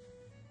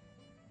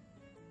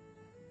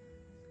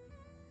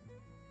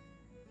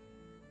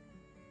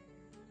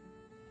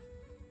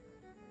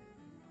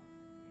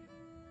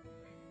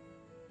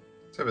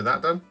 So with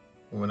that done,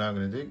 what we're now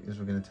going to do is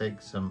we're going to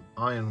take some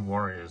Iron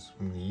Warriors.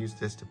 I'm going to use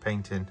this to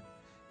paint in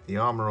the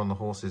armour on the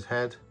horse's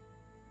head,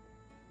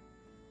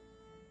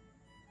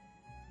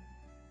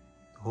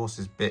 the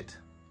horse's bit,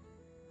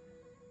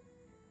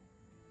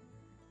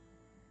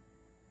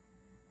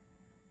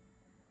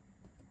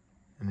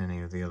 and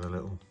any of the other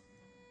little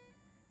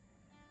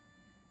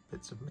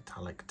bits of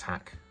metallic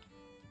tack.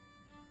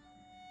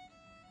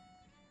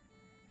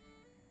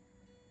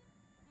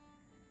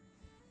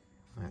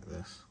 Like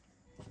this.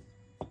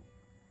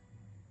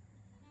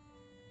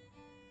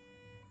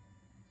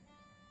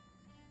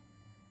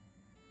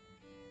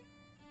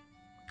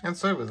 And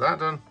so with that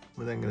done,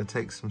 we're then going to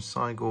take some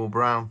Cygor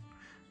Brown.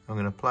 I'm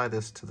going to apply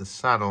this to the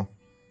saddle.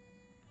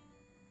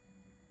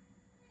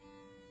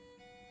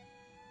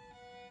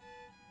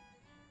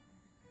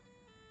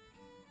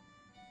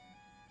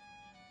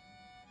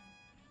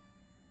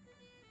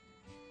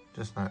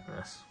 Just like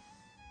this.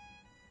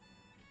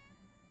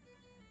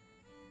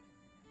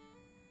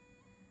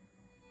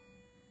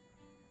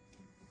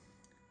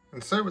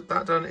 And so with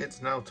that done,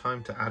 it's now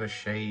time to add a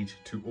shade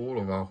to all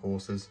of our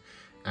horses.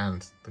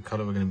 And the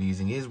colour we're going to be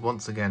using is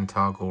once again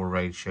Targor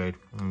Raid Shade.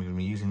 And we're going to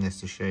be using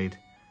this to shade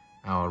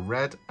our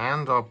red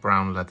and our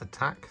brown leather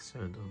tack. So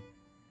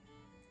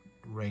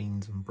the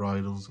reins and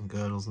bridles and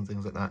girdles and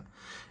things like that.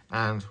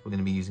 And we're going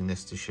to be using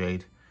this to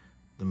shade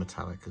the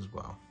metallic as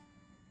well.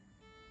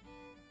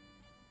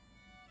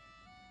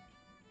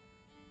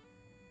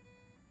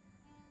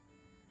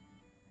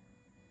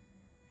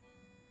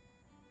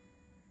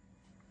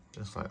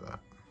 Just like that.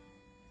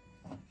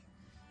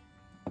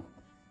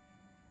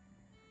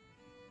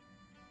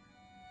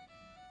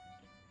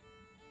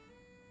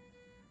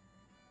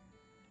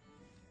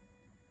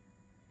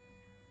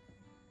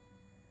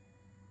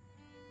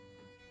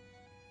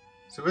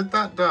 So with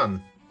that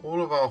done,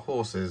 all of our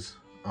horses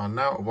are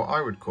now what I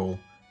would call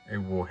a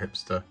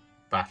Warhipster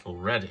battle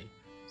ready.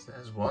 So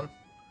there's one,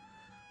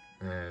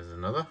 there's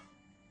another,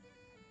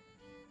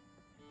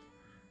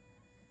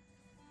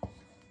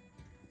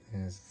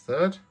 there's the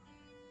third,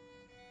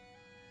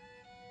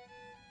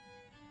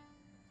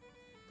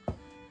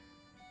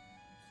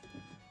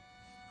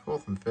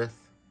 fourth and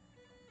fifth,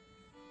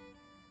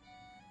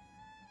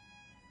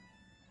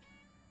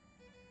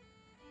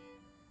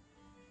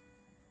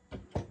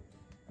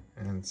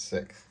 and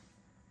sixth.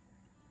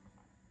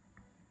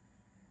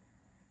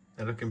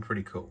 They're looking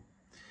pretty cool.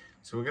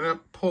 So we're going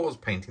to pause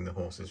painting the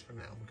horses for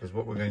now, because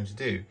what we're going to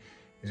do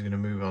is we're going to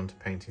move on to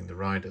painting the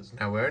riders.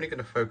 Now we're only going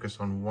to focus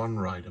on one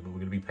rider, but we're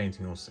going to be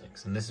painting all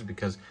six. And this is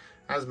because,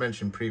 as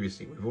mentioned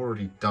previously, we've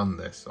already done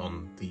this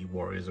on the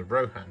Warriors of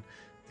Rohan.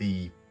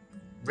 The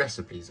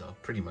recipes are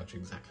pretty much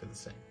exactly the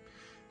same.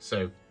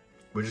 So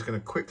we're just going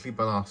to quickly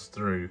blast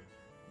through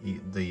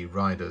the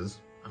riders.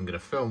 I'm going to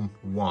film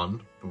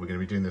one, but we're going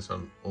to be doing this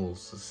on all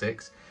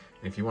six.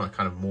 And if you want a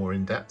kind of more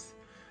in-depth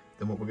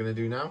than what we're going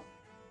to do now,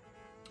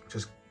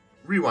 just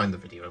rewind the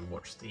video and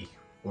watch the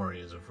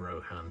Warriors of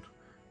Rohan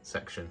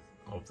section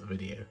of the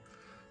video.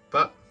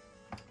 But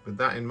with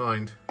that in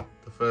mind,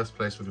 the first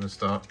place we're going to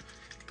start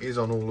is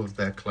on all of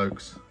their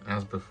cloaks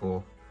as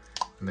before,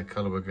 and the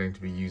colour we're going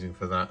to be using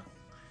for that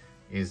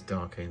is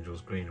Dark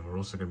Angel's green, and we're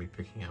also going to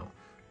be picking out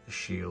the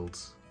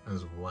shields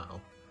as well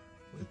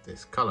with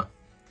this colour.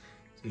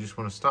 So you just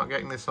want to start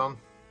getting this on,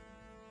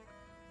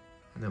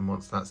 and then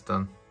once that's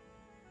done,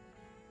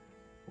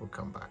 we'll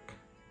come back.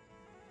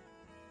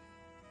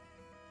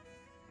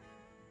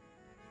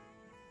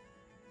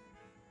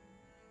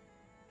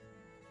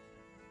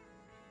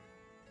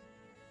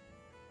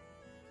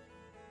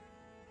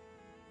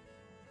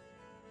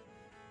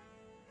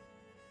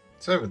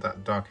 So with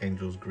that Dark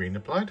Angel's green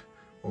applied,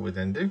 what we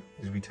then do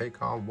is we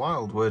take our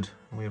Wyldwood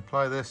and we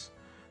apply this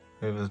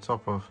over the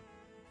top of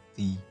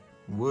the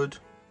wood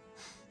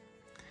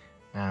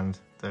and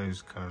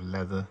those kind of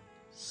leather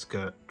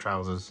skirt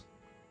trousers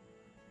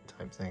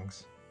type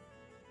things.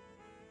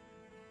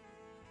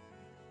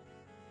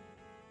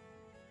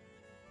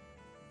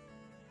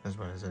 as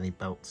well as any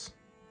belts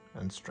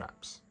and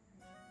straps.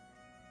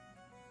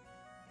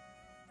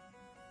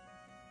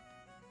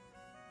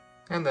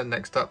 And then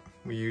next up,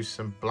 we use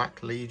some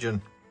Black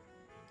Legion.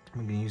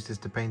 We're going to use this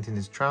to paint in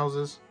his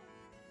trousers,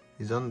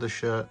 his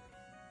undershirt,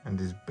 and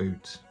his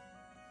boots.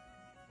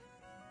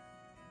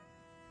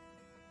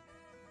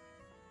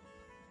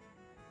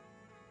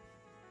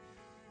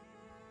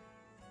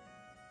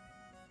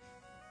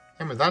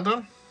 And with that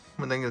done,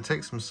 we're then going to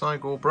take some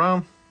Cygor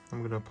Brown. I'm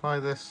going to apply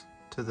this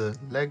to the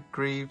leg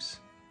greaves,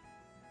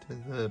 to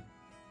the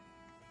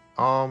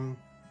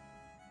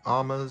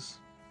armors,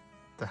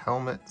 the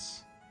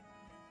helmets,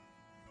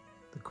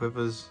 the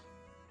quivers,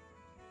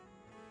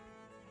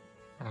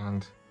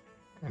 and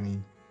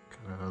any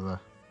kind of other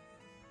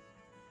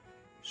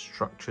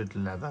structured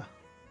leather,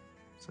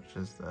 such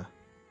as the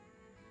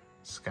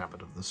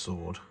scabbard of the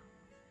sword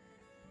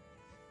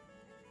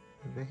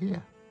over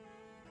here.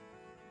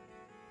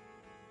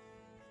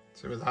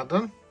 So with that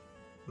done,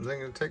 I'm then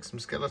going to take some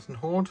skeleton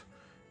horde.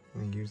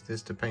 I'm going to use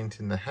this to paint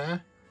in the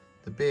hair,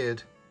 the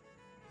beard,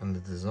 and the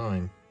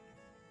design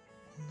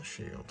on the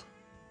shield.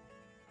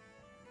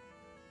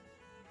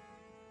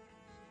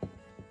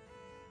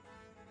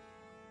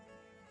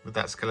 With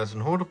that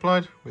skeleton horde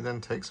applied, we then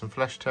take some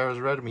Flesh Tearers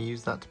red and we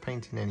use that to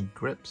paint in any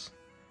grips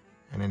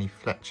and any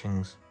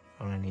fletchings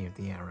on any of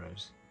the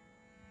arrows.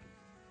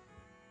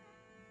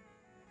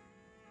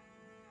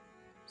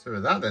 So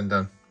with that then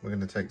done, we're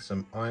going to take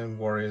some Iron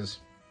Warriors.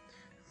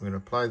 We're going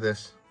to apply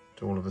this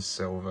to all of the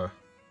silver.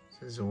 So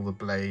there's all the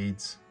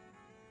blades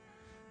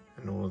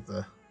and all of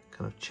the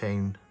kind of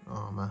chain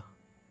armor.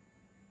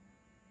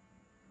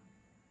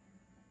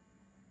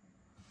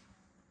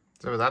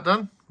 So with that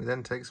done, we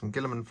then take some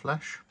Guilliman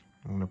Flesh.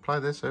 I'm going to apply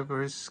this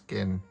over his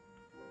skin,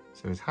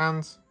 so his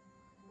hands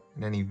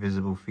and any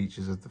visible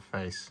features of the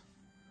face.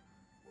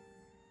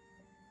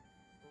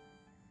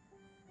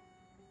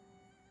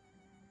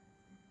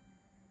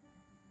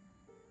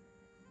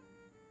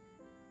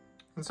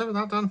 And so with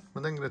that done,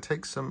 we're then going to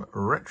take some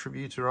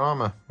Retributor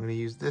armor. I'm going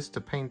to use this to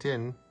paint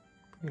in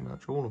pretty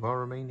much all of our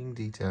remaining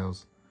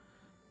details.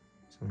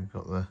 So we've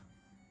got the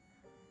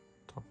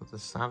top of the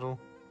saddle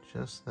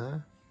just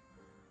there,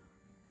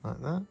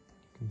 like that.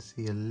 You can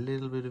see a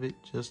little bit of it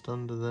just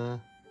under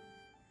there.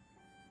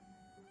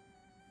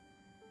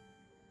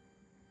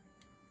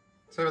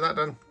 So with that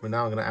done, we're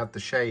now going to add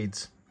the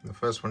shades. The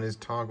first one is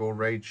Targor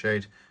Raid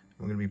Shade.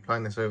 I'm going to be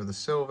applying this over the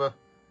silver,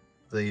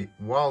 the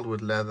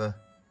Wyldwood leather,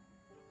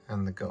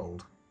 and the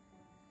gold.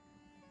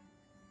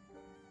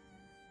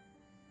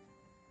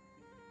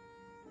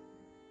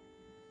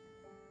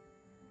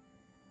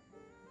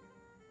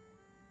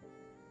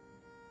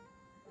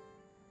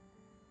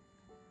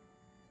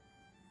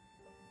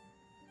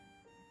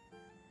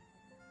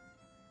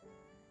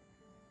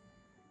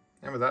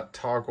 And with that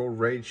Targor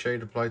Raid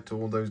Shade applied to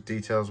all those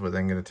details, we're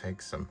then going to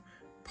take some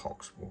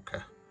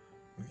Poxwalker.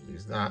 I'm going to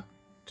use that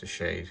to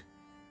shade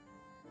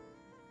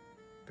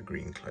the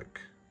green cloak.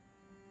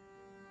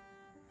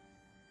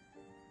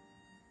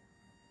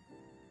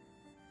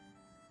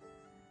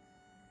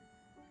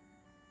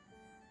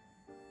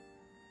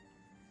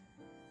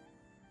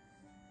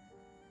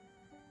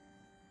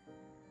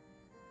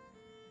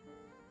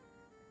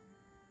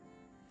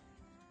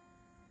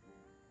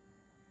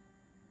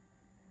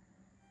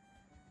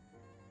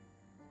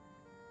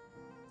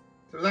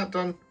 So with that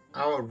done,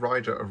 our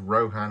Rider of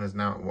Rohan is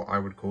now what I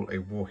would call a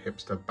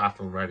Warhipster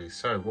battle ready.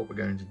 So what we're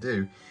going to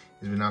do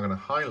is we're now going to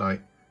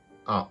highlight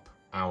up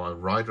our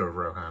Rider of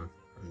Rohan,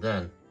 and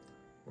then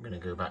we're going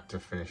to go back to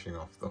finishing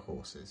off the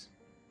horses.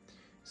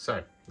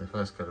 So the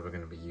first colour we're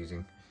going to be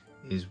using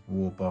is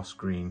War Boss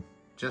Green,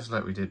 just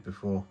like we did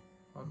before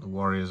on the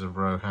Warriors of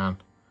Rohan.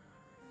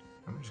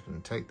 I'm just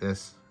going to take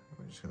this, and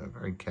we're just going to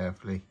very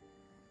carefully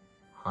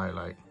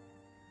highlight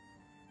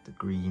the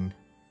green.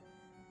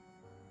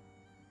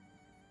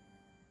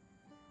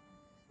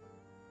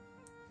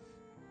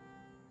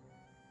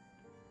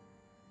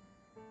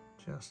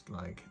 Just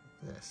like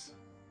this.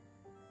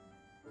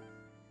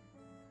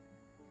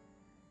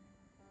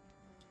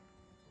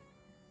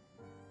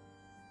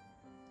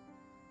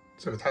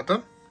 So with that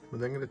done, we're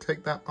then going to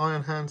take that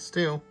Iron Hand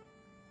Steel,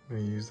 I'm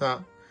going to use that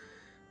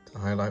to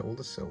highlight all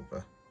the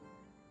silver.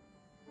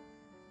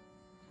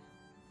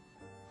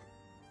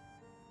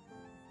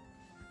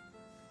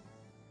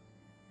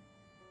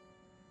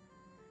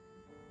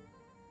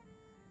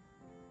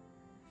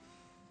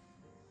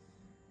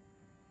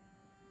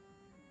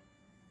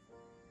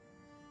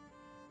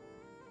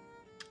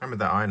 And with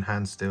that Iron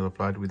Hand Steel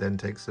applied, we then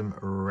take some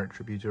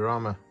Retributor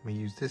armor. We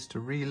use this to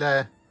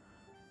relayer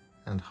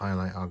and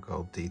highlight our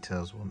gold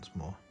details once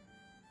more.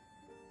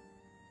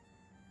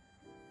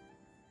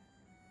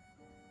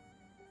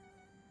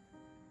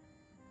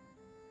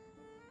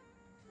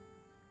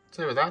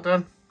 So with that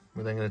done,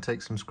 we're then going to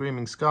take some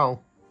Screaming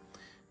Skull.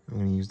 I'm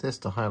going to use this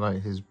to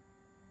highlight his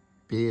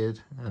beard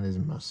and his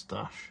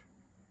moustache.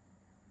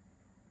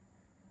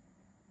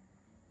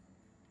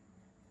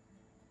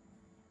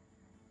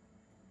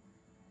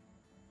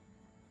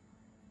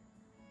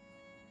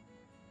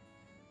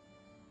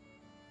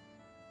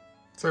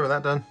 So with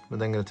that done, we're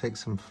then going to take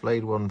some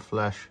flayed one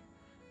flesh.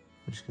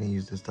 I'm just going to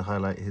use this to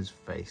highlight his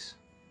face.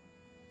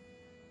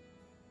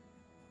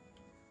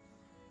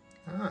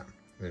 Ah,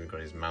 he's even got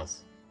his mouth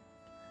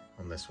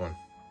on this one.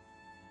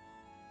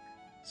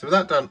 So with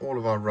that done, all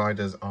of our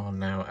riders are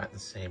now at the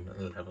same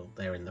level.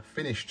 They're in the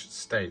finished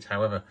state.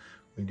 However,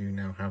 we do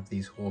now have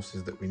these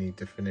horses that we need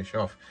to finish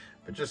off.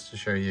 But just to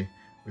show you,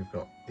 we've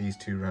got these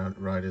two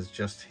riders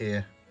just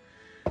here.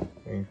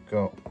 We've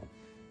got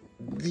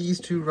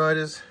these two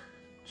riders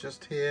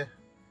just here.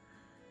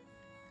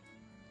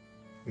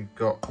 We've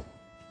got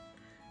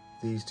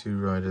these two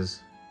riders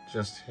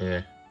just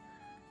here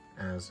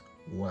as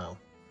well.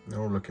 They're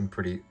all looking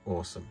pretty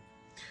awesome.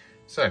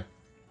 So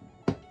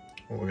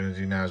what we're going to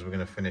do now is we're going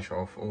to finish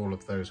off all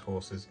of those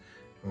horses,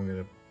 and we're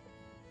going to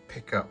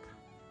pick up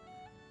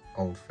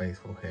Old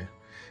Faithful here.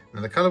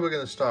 Now the colour we're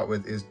going to start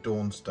with is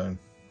Dawnstone,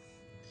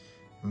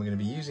 and we're going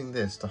to be using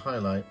this to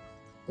highlight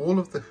all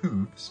of the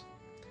hooves,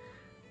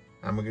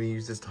 and we're going to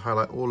use this to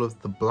highlight all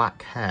of the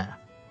black hair.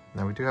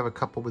 Now we do have a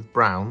couple with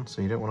brown,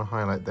 so you don't want to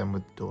highlight them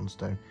with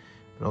Dawnstone,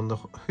 but on the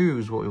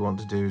hooves what we want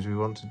to do is we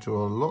want to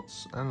draw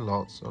lots and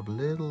lots of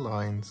little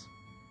lines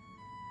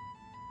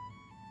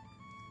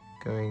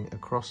going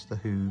across the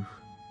hoof.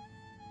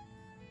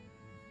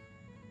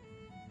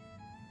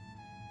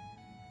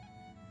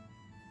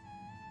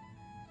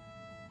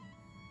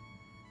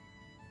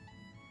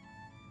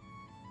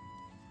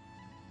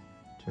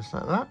 Just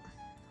like that.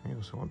 We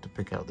also want to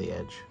pick out the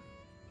edge.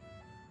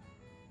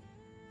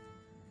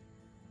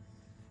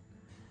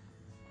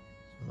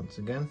 So once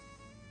again,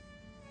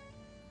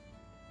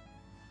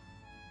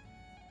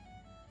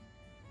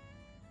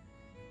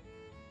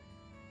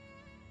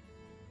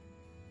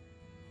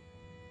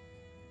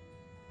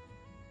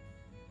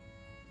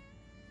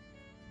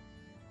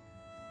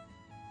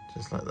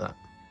 just like that.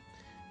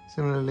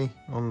 Similarly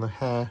on the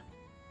hair,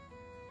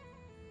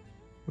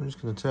 we're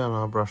just going to turn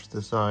our brush to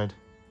the side.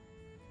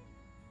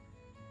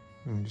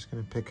 I'm just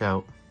going to pick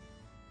out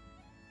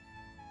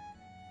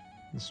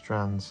the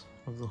strands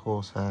of the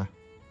horsehair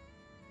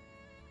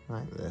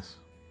like this.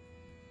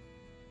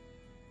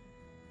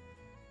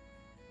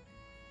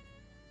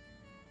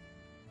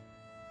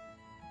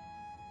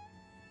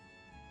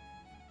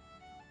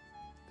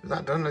 So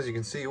that done, as you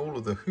can see, all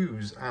of the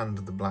hooves and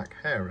the black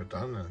hair are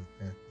done, and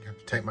you have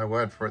to take my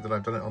word for it that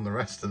I've done it on the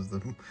rest of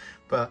them.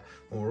 But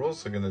what we're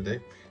also going to do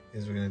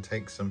is we're going to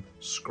take some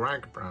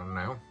Cygor Brown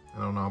now,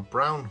 and on our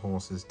brown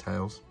horses'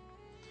 tails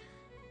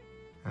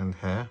and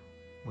hair,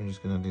 we're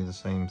just going to do the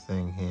same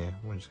thing here.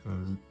 We're just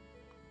going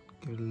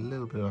to give it a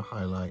little bit of a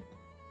highlight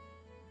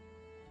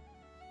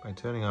by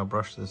turning our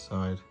brush to the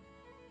side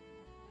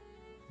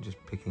and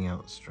just picking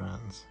out the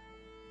strands.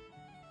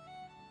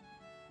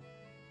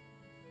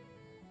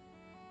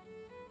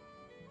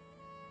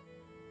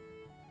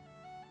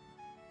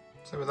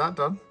 So with that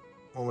done,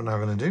 what we're now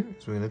going to do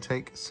is we're going to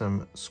take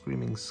some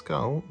Screaming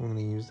Skull. I'm going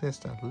to use this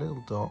to add a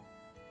little dot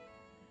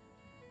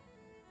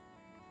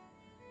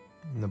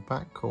in the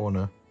back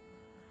corner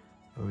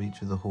of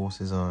each of the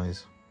horse's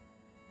eyes.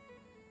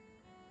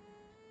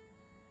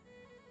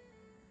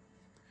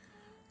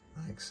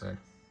 Like so.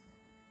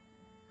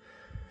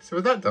 So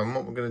with that done,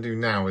 what we're going to do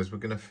now is we're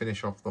going to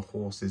finish off the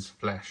horse's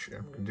flesh.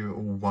 I'm going to do it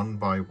all one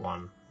by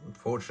one.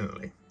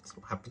 Unfortunately, that's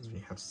what happens when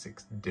you have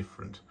 6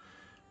 different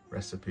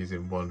recipes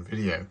in one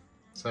video.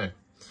 So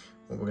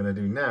what we're going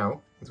to do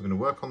now is we're going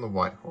to work on the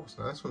white horse.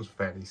 Now this one's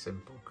fairly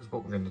simple, because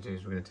what we're going to do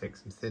is we're going to take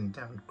some thin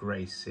down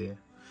grey cere.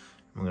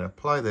 I'm going to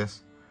apply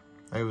this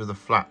over the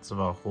flats of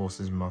our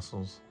horse's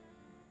muscles,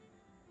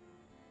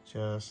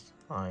 just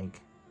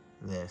like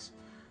this.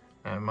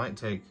 Now it might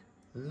take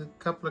a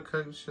couple of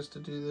coats just to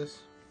do this,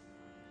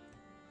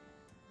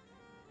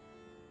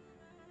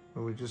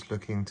 but we're just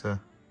looking to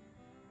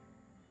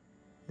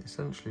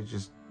essentially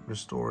just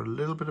restore a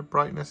little bit of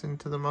brightness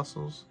into the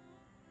muscles,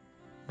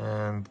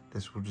 and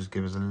this will just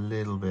give us a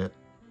little bit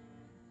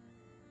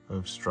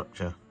of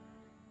structure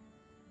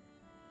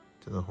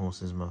to the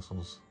horse's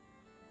muscles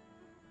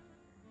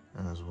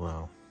as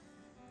well,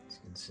 as you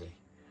can see,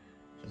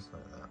 just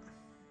like that.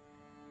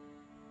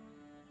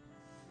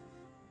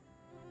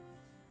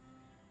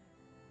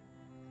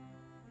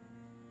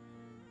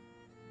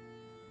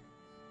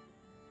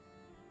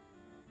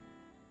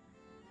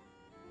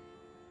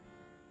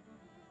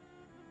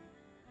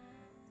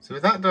 So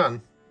with that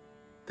done,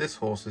 this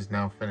horse is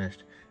now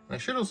finished. And I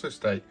should also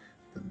state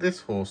that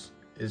this horse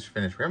is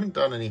finished. We haven't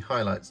done any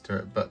highlights to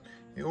it, but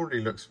it already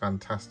looks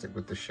fantastic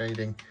with the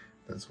shading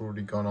that's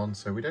already gone on,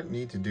 so we don't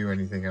need to do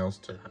anything else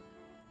to that.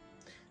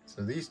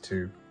 So these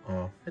two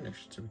are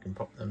finished, so we can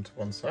pop them to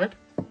one side.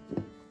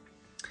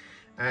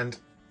 And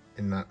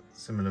in that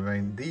similar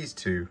vein, these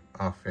two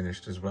are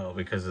finished as well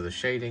because of the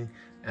shading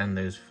and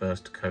those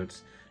first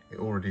coats. It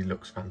already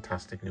looks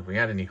fantastic, and if we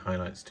add any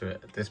highlights to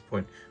it at this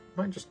point, it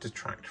might just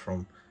detract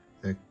from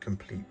the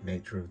complete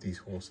nature of these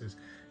horses.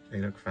 They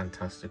look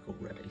fantastic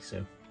already,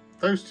 so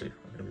those two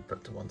are going to be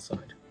put to one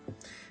side.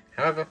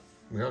 However,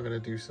 we are going to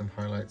do some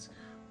highlights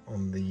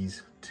on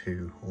these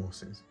two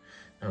horses.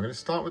 Now we're going to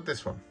start with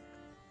this one,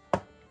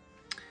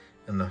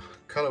 and the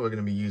colour we're going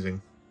to be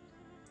using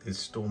is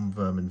Storm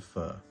Vermin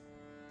Fur.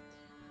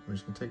 We're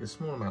just going to take a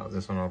small amount of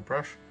this on our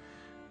brush,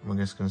 and we're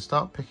just going to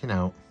start picking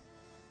out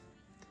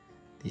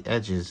the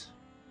edges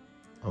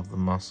of the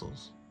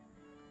muscles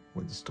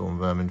with the Storm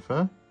Vermin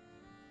Fur.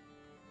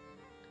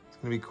 It's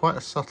going to be quite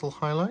a subtle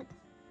highlight,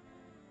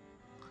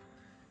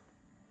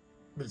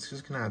 but it's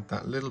just going to add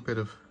that little bit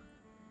of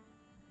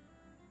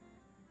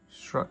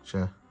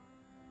structure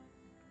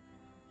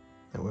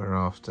that we're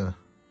after.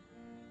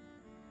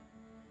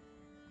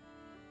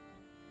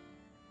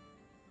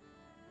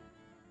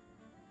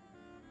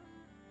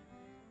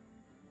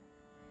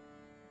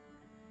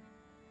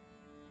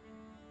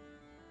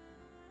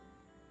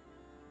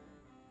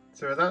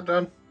 So with that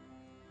done,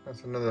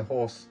 that's another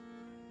horse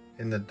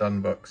in the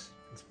done books.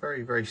 It's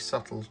very, very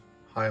subtle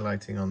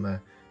highlighting on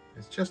there.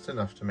 It's just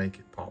enough to make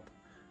it pop,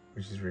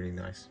 which is really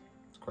nice.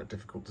 It's quite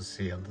difficult to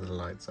see under the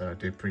light, so I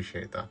do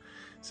appreciate that.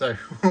 So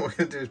what we're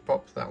going to do is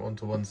pop that one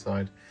to one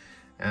side,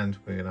 and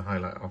we're going to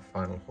highlight our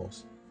final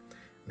horse.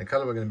 And the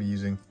colour we're going to be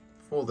using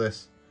for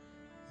this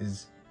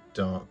is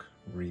Dark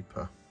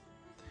Reaper.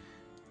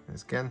 And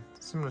it's again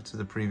similar to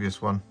the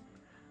previous one.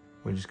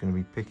 We're just going to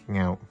be picking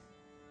out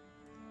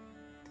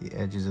the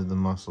edges of the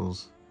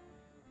muscles.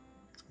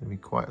 It's going to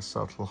be quite a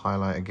subtle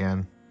highlight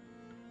again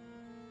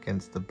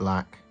against the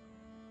black.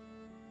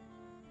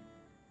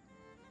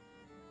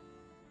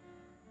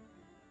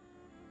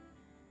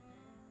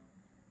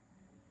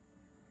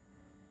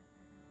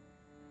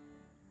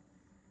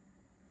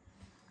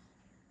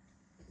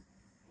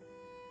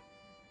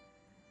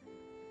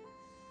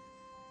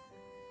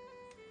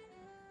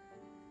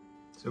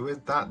 So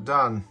with that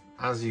done,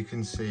 as you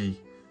can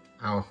see,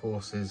 our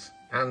horses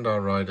and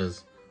our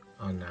riders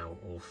are now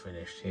all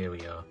finished. Here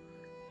we are.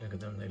 Look at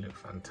them, they look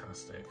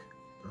fantastic.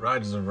 The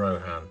Riders of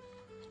Rohan.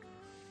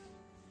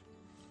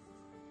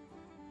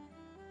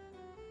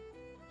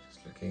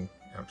 Just looking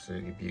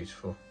absolutely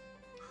beautiful.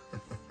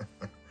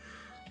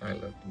 I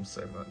love them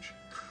so much.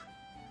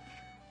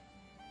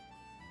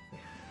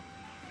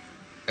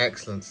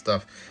 Excellent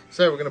stuff.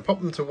 So we're going to pop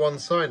them to one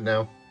side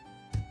now,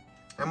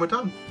 and we're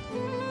done.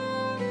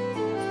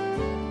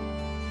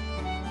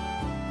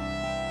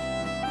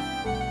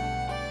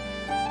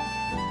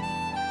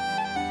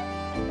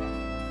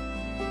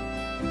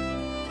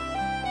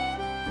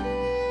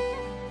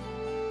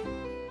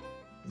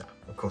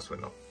 Of course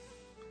we're not.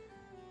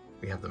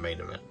 We have the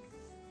main event.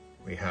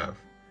 We have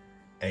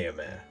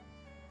Eomer,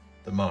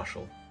 the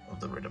Marshal of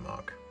the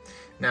Riddermark.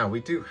 Now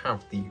we do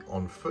have the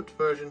on foot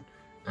version,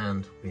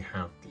 and we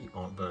have the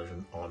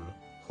version on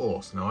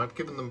horse. Now I've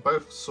given them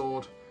both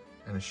sword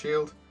and a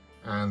shield,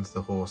 and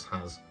the horse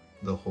has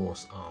the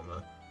horse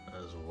armor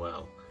as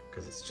well,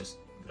 because it's just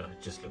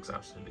it just looks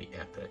absolutely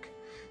epic.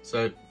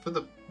 So for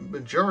the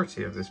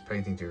majority of this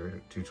painting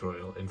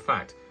tutorial, in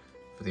fact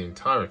for the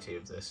entirety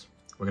of this,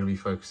 we're going to be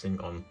focusing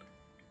on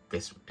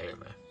this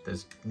Eomer.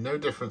 There's no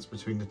difference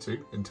between the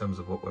two in terms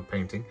of what we're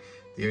painting.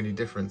 The only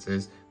difference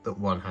is that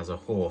one has a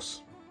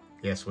horse.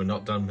 Yes, we're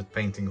not done with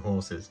painting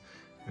horses.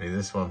 And in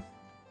this one,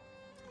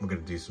 we're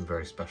going to do some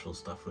very special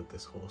stuff with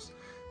this horse.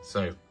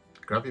 So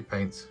grab your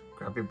paints,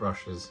 grab your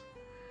brushes,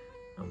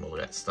 and we'll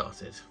get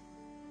started.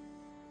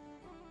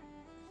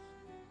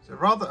 So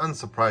rather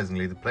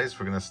unsurprisingly, the place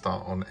we're going to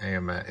start on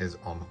Eomer is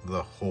on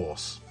the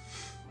horse.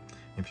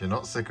 If you're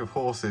not sick of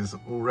horses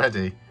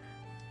already,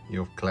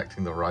 you're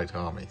collecting the right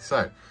army.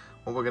 So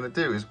what we're going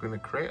to do is we're going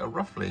to create a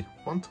roughly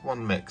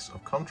 1-to-1 mix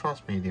of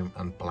contrast medium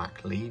and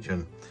black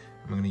legion.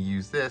 And we're going to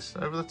use this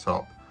over the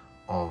top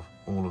of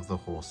all of the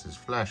horse's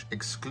flesh,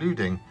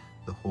 excluding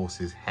the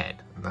horse's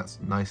head, and that's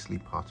nicely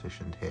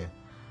partitioned here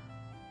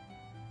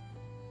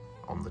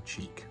on the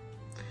cheek.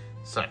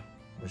 So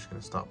we're just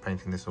going to start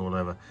painting this all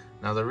over.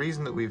 Now the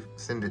reason that we've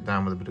thinned it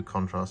down with a bit of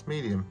contrast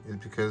medium is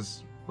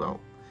because, well,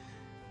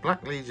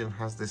 Black Legion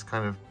has this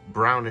kind of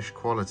brownish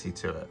quality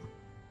to it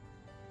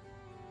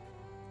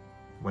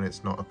when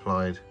it's not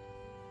applied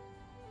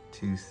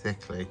too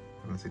thickly,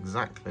 and that's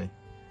exactly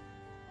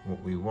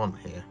what we want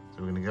here. So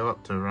we're going to go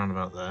up to around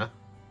about there,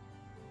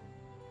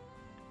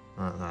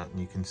 like that, and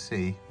you can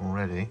see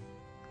already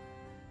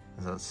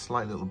there's a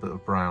slight little bit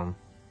of brown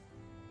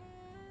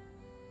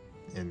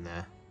in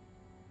there.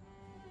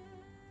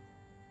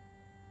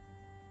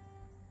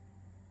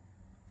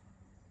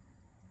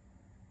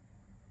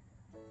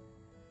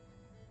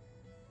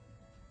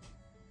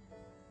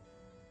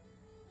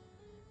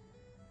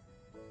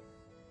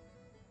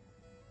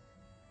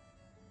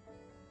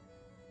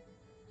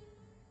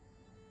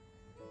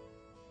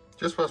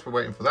 Just whilst we're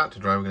waiting for that to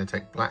dry, we're going to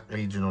take Black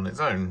Legion on its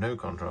own, no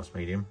contrast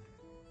medium.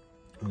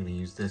 I'm going to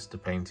use this to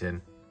paint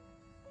in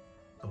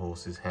the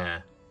horse's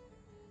hair.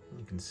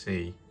 You can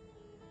see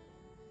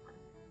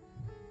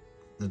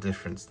the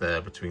difference there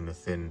between the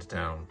thinned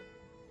down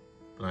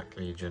Black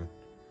Legion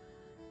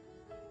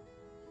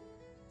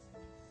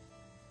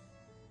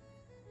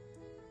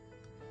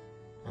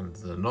and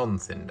the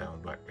non-thinned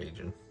down Black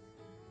Legion.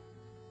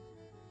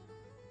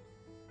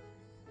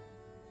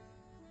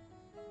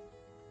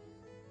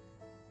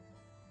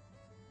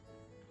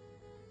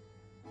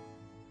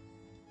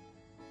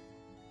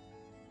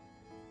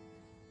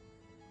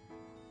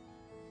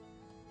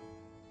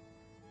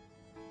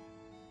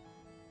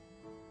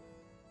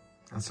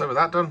 And so with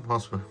that done,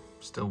 whilst we're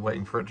still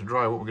waiting for it to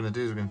dry, what we're going to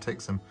do is we're going to take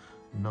some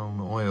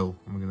Nuln oil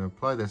and we're going to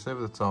apply this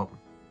over the top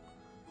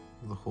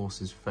of the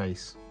horse's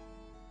face.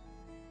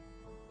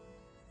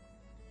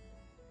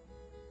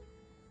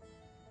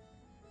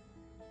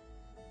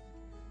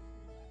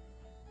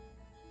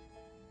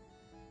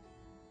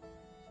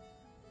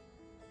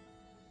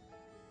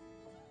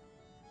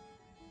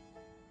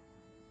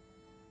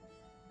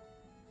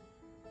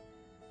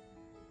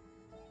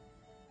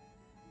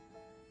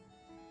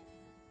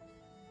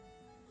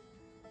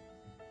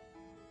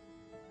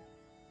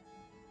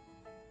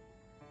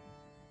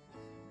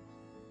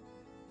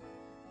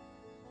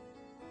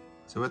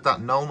 So with that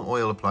Nuln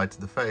oil applied to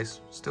the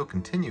face, still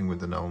continuing with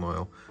the Nuln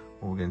oil,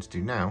 what we're going to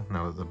do now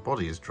that the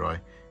body is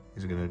dry,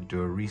 is we're going to do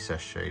a recess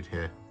shade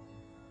here.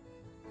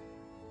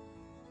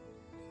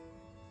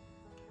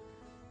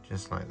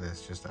 Just like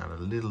this, just add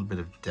a little bit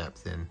of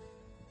depth in.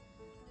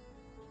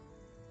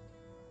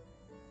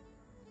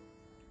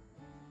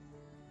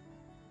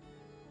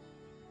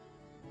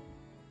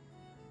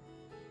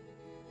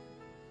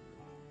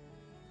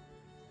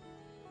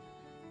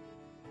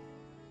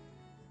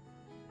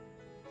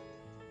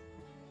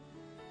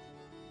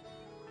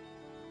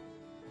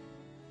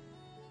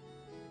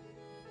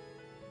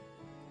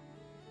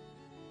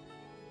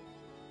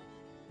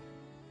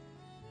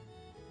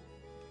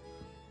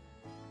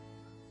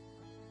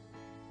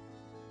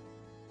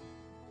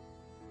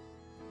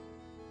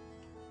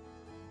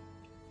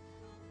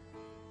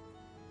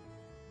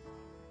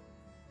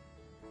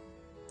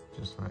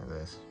 Just like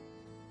this.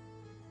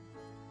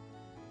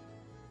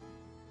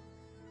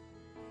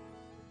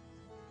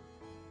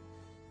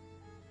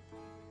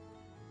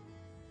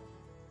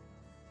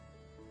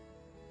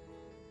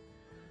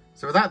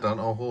 So with that done,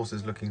 our horse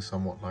is looking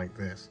somewhat like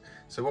this.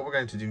 So what we're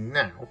going to do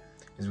now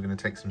is we're going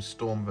to take some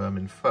storm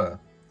vermin fur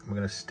and we're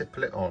going to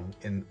stipple it on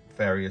in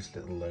various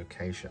little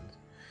locations.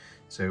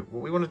 So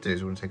what we want to do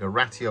is we're going to take a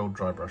ratty old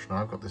dry brush. Now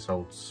I've got this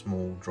old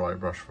small dry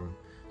brush from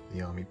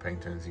the army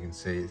painter, and as you can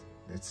see,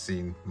 it's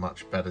seen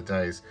much better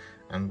days.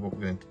 And what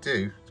we're going to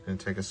do is going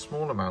to take a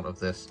small amount of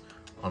this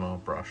on our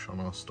brush,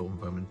 on our storm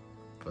vermin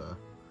fur.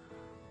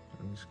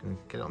 I'm just going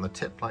to get it on the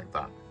tip like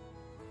that.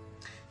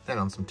 Then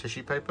on some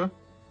tissue paper,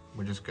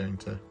 we're just going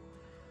to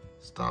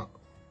start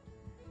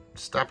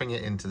stabbing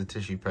it into the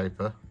tissue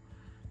paper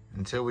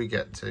until we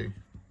get to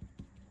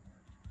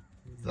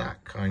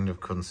that kind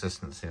of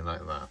consistency,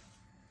 like that.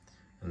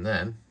 And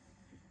then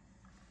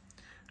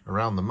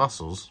around the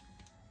muscles,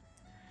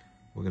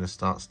 we're going to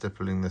start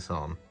stippling this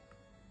on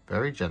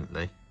very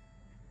gently,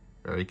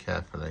 very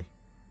carefully.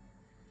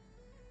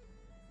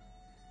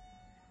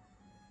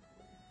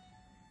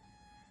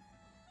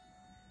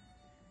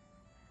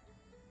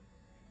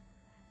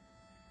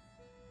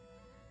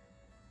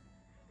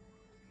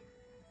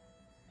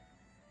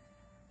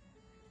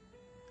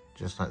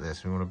 Just like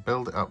this. We want to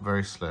build it up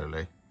very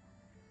slowly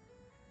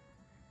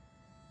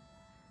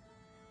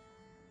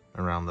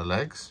around the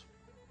legs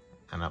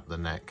and up the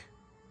neck.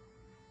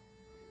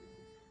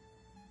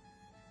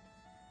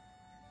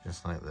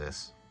 Just like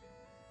this.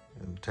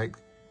 It'll take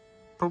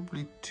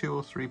probably 2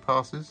 or 3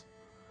 passes.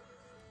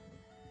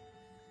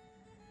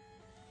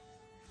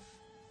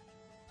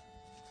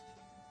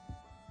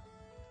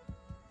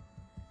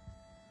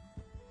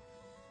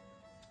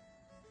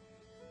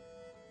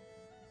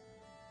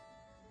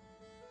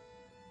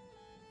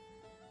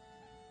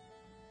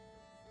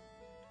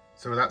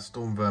 So with that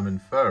storm vermin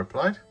fur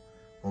applied,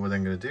 what we're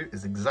then going to do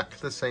is exactly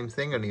the same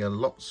thing, only a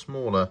lot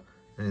smaller.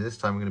 And this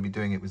time we're going to be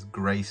doing it with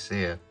grey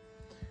cere.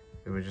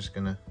 So we're just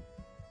going to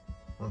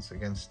once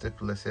again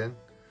stipple this in,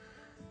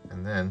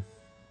 and then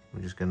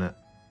we're just going to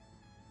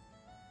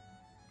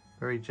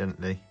very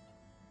gently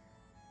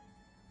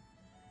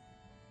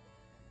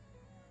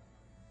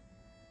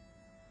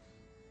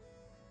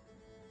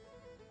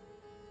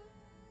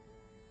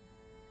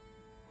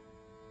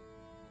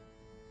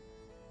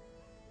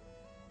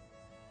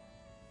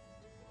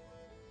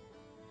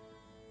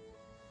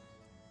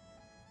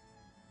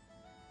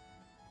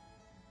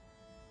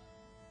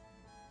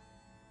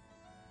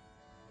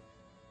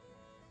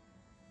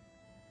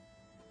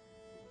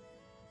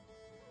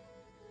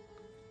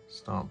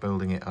start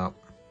building it up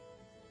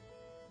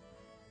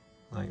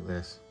like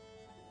this.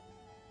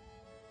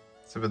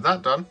 So with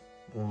that done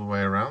all the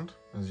way around,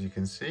 as you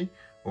can see,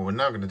 what we're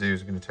now going to do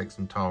is we're going to take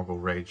some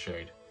Targol Raid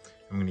Shade.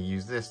 I'm going to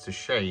use this to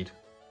shade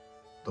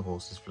the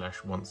horse's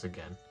flesh once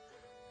again.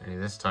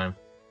 And this time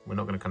we're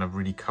not going to kind of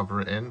really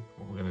cover it in.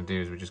 What we're going to do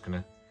is we're just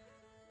going to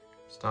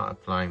start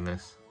applying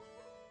this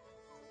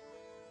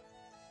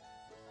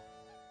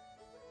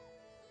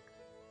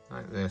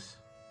like this,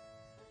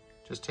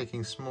 just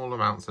taking small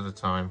amounts at a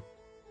time.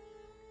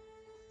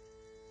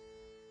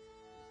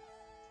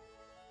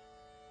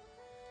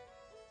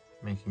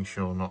 Making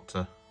sure not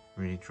to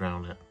really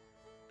drown it.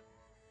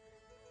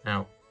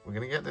 Now, we're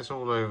going to get this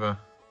all over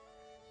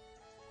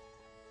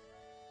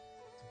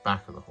the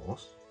back of the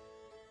horse,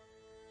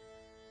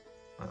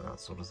 like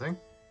that sort of thing.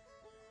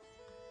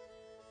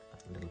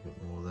 A little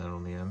bit more there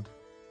on the end.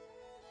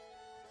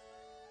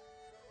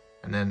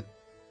 And then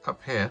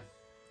up here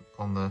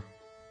on the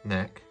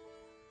neck,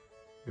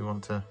 we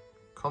want to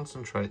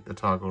concentrate the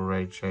Cygor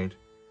Rage Shade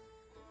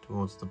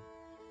towards the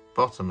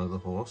bottom of the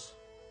horse's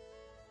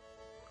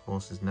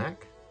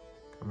neck,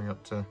 coming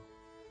up to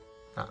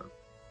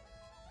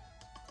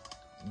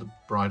the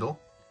bridle,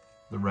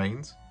 the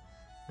reins.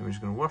 Then we're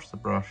just going to wash the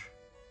brush.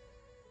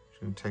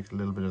 Just going to take a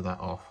little bit of that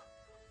off,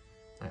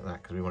 like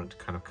that, because we want it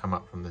to kind of come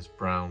up from this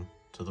brown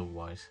to the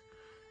white.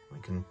 We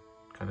can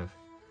kind of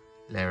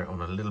layer it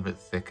on a little bit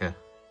thicker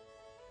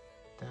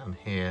down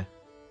here.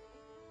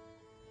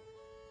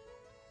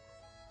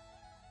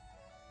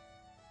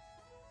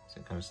 So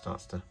it kind of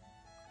starts to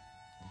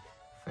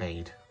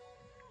fade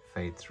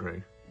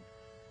through,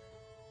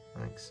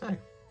 like so.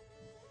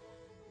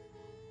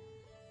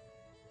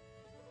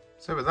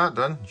 So with that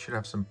done, you should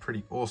have some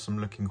pretty awesome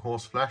looking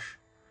horse flesh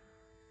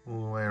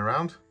all the way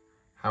around.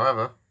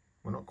 However,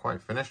 we're not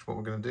quite finished. What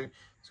we're going to do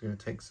is we're going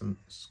to take some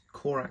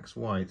Corax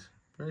White,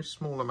 very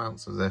small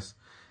amounts of this,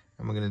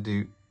 and we're going to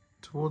do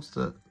towards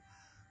the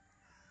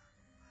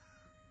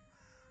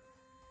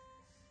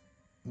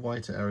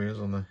whiter areas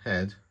on the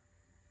head.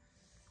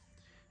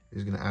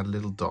 Is going to add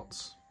little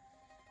dots.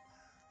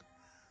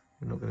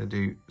 We're not going to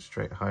do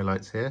straight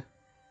highlights here.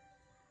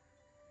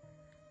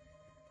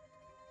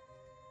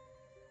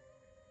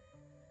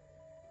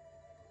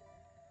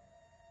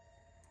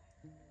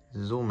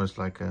 This is almost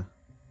like a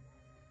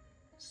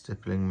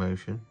stippling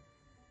motion.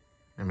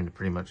 I mean, it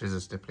pretty much is a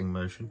stippling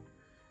motion.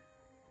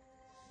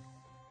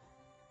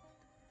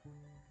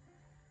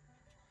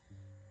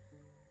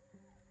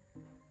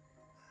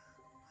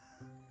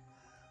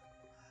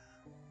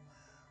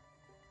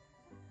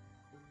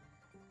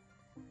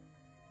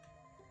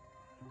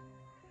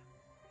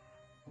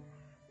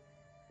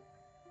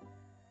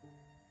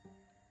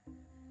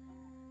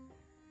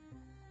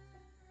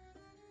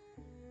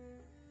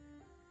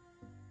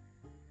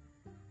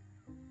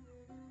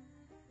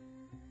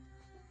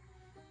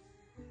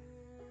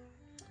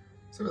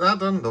 So with that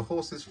done, the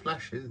horse's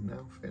flesh is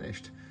now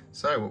finished.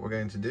 So what we're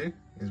going to do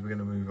is we're going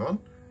to move on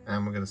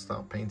and we're going to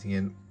start painting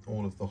in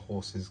all of the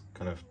horse's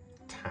kind of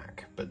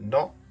tack, but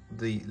not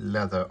the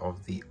leather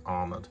of the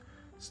armoured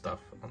stuff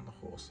on the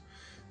horse.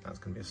 That's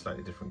going to be a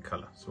slightly different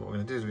colour. So what we're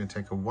going to do is we're going to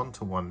take a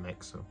 1-to-1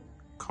 mix of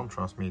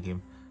contrast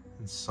medium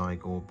and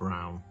Cygor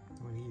Brown. I'm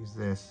going to use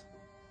this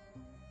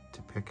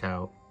to pick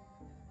out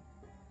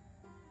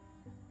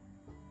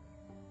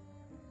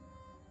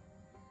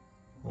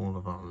all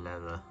of our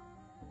leather.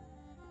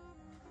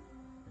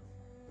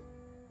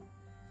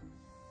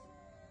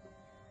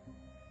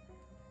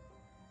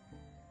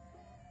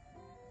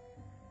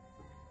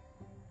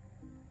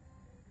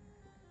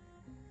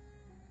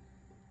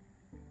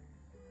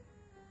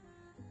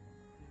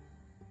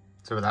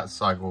 So with that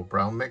Cygor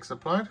Brown mix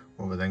applied,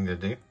 what we're then going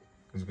to do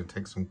is we're going to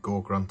take some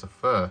Gore-Grunta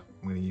Fur.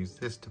 I'm going to use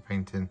this to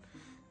paint in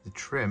the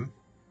trim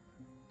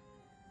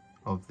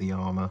of the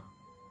armour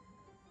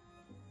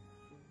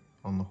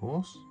on the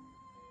horse,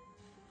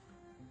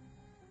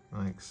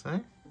 like so.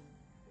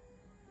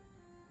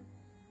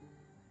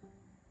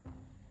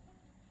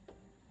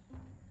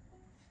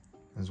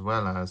 As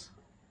well as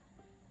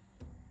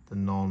the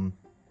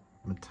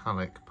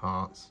non-metallic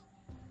parts,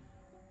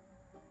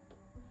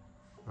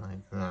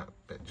 like that,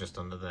 bit just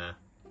under there.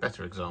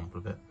 Better example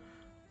of it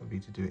would be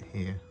to do it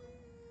here.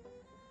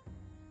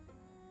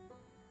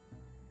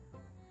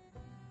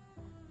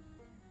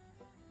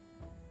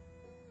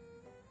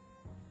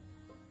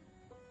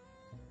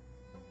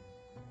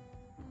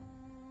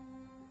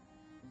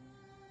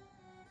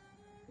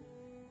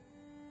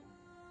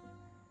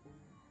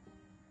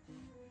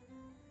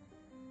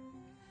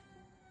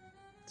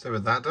 So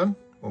with that done,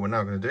 what we're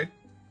now going to do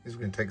is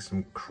we're going to take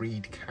some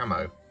Creed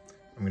Camo.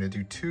 I'm going to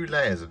do 2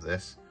 layers of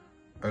this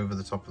over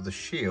the top of the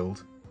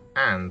shield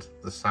and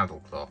the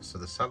saddle cloth. So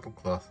the saddle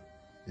cloth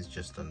is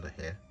just under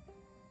here.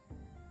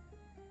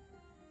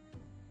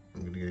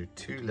 I'm going to do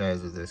 2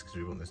 layers of this because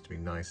we want this to be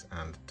nice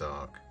and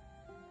dark.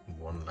 And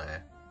 1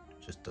 layer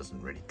just doesn't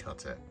really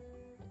cut it.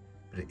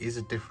 But it is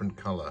a different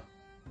colour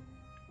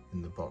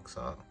in the box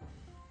art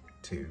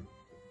to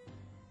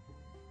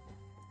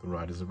the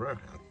Riders of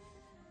Rohan.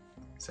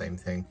 Same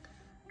thing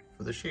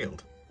for the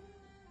shield.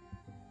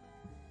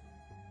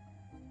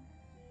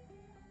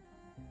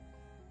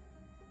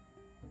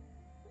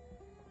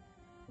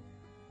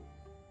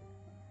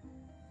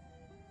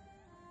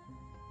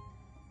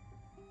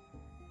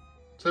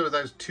 So with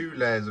those 2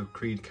 layers of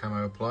Creed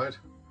Camo applied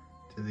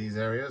to these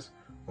areas,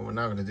 what we're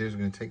now going to do is we're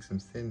going to take some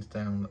thinned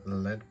down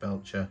lead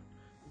belcher.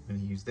 I'm going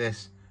to use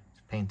this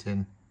to paint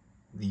in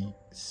the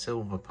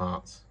silver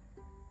parts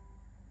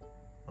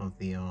of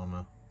the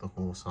armour, the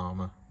horse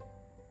armour.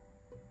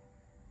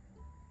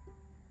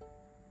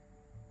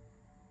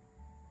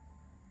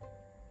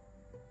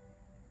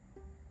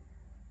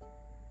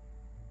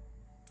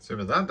 So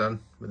with that done,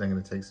 we're then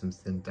going to take some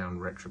thinned down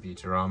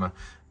Retributor armour.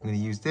 I'm going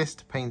to use this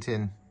to paint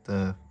in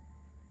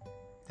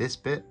this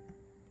bit.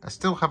 I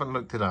still haven't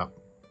looked it up.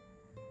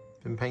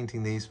 Been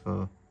painting these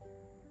for a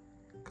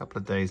couple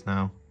of days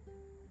now.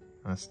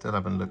 I still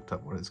haven't looked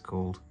up what it's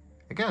called.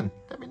 Again,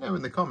 let me know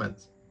in the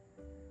comments.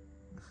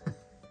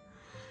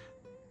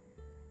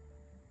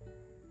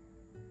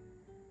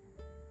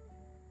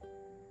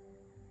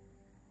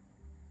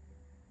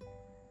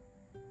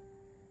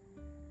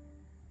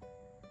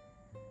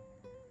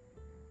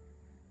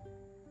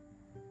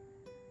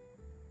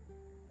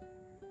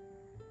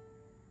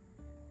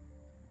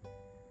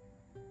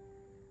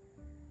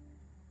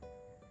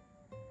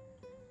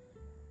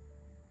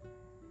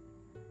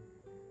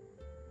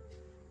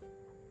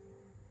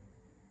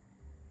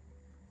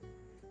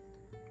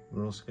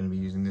 also going to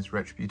be using this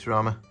Retributor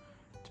armour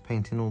to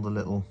paint in all the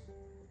little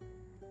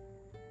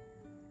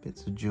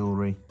bits of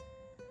jewellery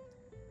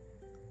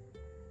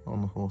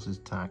on the horse's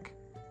tack.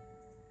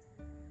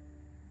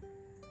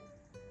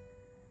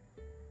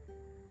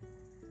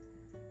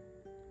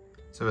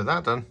 So with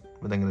that done,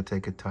 we're then going to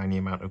take a tiny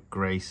amount of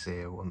grey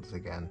cere once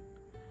again.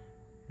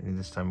 And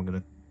this time we're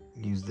going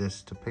to use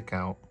this to pick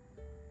out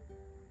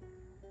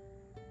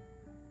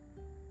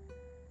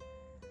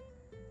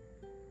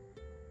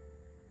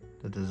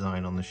the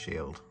design on the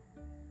shield.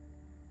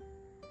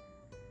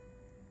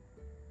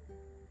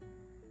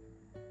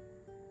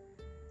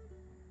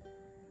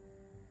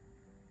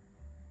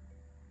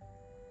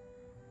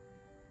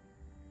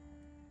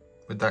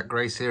 With that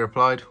grey cere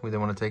applied, we then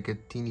want to take a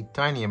teeny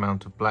tiny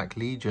amount of Black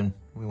Legion.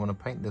 We want to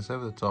paint this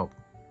over the top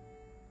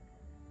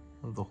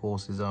of the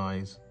horse's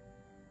eyes.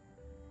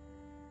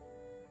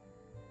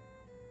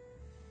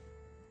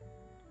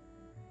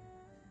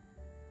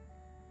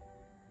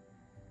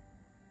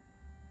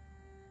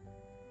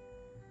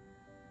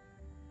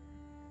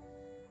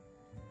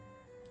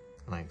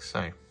 Like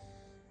so.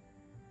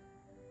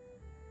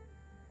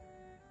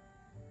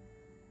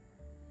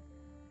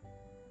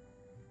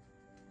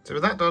 So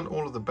with that done,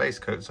 all of the base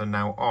coats are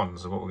now on.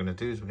 So what we're going to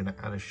do is we're going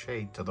to add a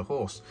shade to the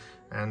horse.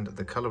 And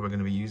the colour we're going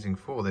to be using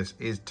for this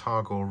is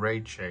Targor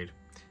Raid Shade.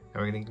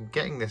 Now we're going to be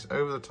getting this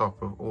over the top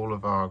of all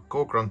of our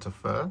Gore-Grunta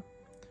Fur,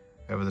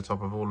 over the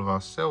top of all of our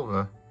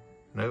silver,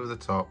 and over the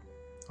top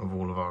of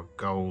all of our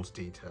gold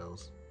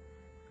details.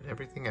 But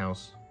everything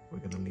else, we're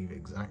going to leave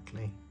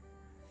exactly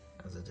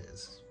as it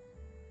is.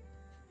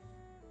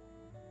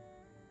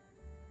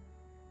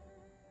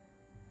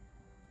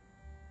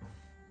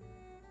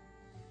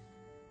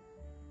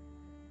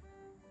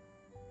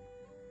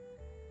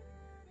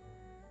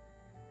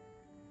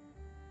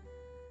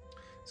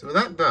 So with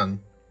that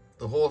done,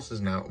 the horse is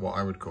now what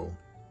I would call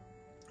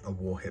a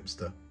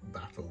Warhipster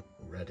battle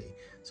ready.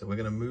 So we're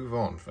going to move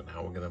on for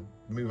now. We're going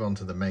to move on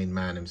to the main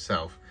man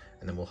himself,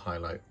 and then we'll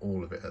highlight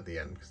all of it at the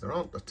end, because there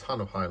aren't a ton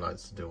of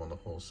highlights to do on the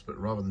horse, but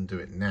rather than do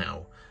it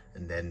now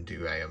and then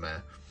do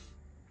Eomer,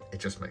 it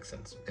just makes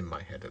sense, in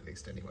my head at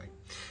least anyway.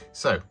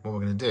 So what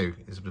we're going to do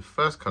is the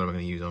first colour we're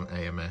going to use on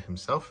Eomer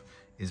himself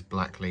is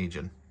Black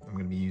Legion. I'm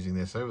going to be using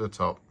this over the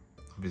top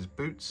of his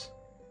boots,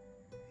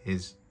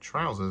 his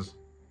trousers,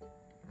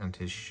 and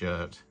his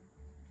shirt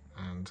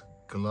and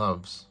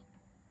gloves.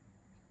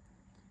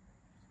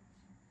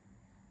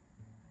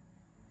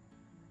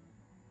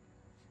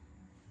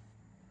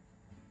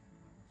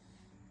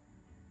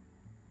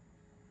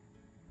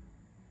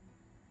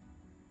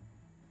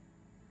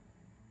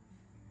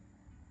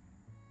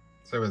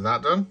 So with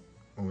that done,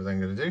 what we're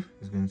then going to do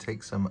is going to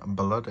take some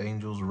Blood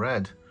Angels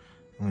Red.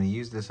 I'm going to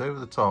use this over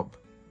the top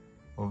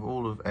of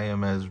all of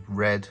Eomer's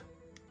red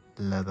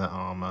leather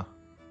armour.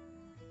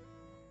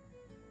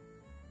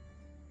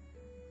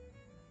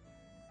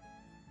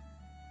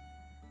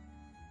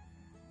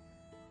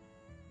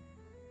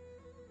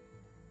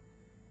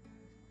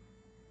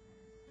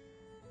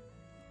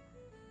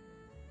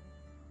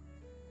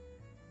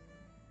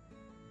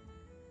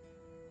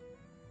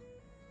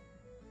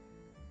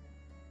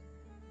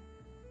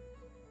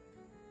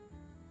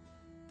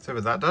 So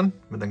with that done,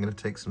 we're then going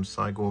to take some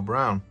Cygor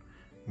Brown.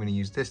 I'm going to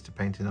use this to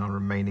paint in our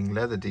remaining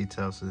leather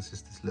details. So this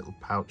is this little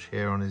pouch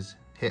here on his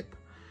hip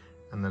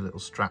and the little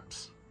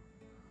straps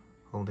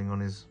holding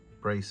on his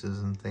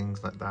braces and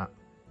things like that.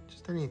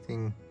 Just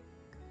anything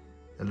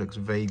that looks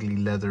vaguely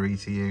leathery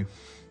to you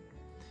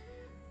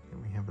that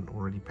we haven't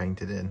already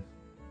painted in.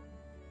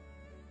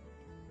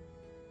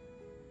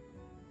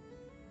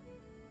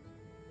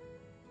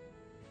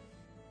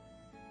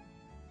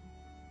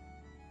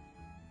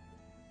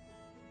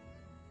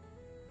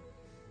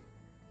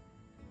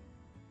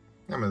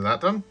 And with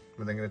that done,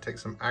 we're then going to take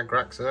some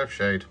Agrax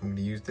Earthshade. I'm going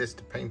to use this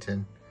to paint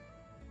in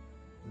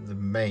the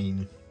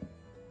mane,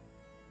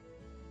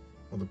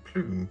 or the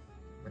plume,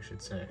 I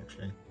should say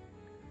actually,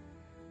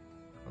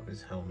 of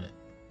his helmet.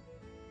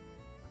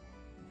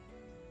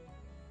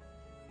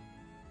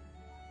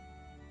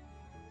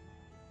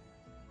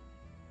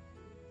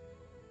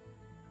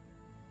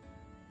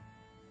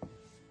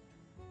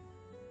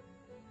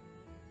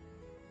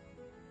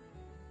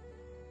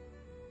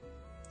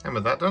 And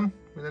with that done,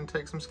 we then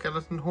take some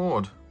Skeleton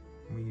Horde.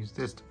 And we use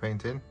this to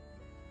paint in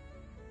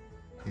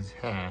his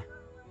hair.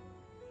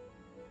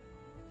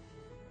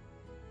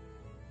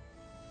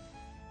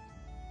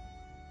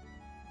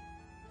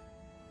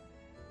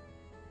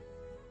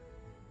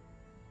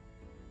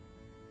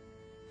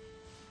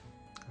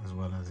 As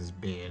well as his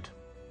beard.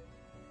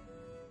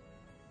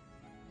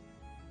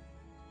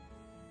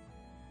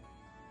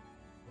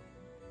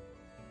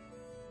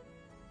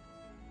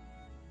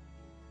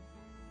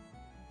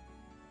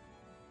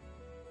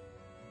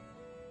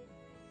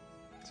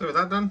 So with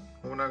that done,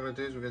 what we're now going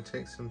to do is we're going to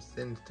take some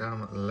thinned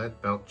down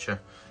lead belcher.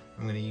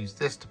 I'm going to use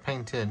this to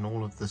paint in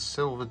all of the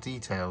silver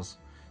details.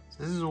 So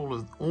this is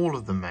all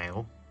of the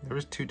mail. There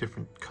is two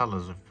different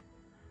colours of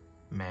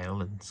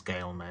mail and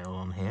scale mail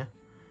on here,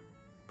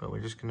 but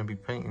we're just going to be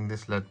painting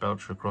this lead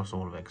belcher across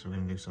all of it because we're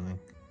going to do something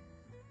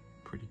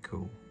pretty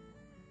cool.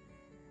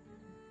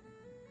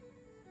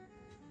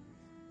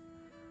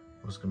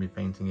 also going to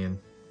be painting in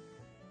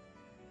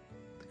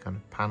the kind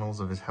of panels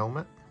of his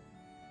helmet,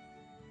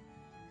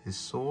 his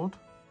sword.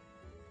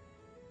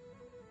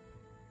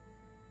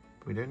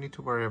 But we don't need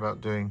to worry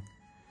about doing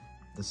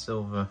the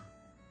silver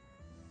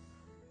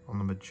on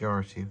the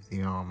majority of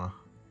the armour,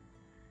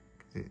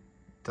 because it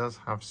does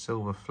have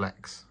silver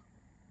flecks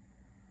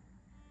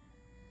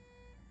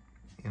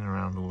in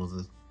around all of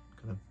the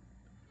kind of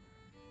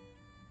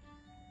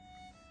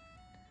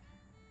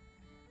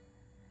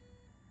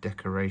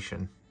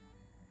decoration.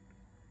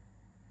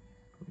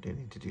 We don't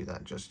need to do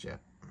that just yet.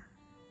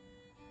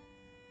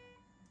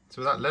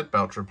 So with that lead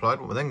belcher applied,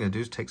 what we're then going to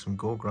do is take some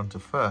Gore-Grunta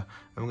Fur, and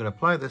we're going to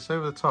apply this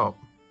over the top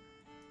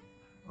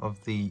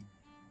of the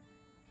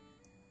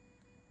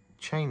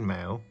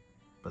chainmail,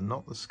 but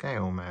not the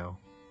scale mail.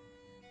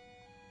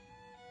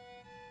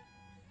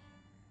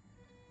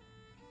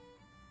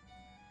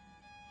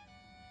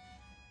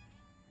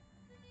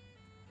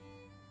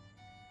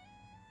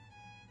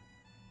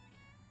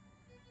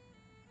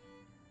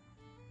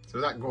 So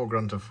with that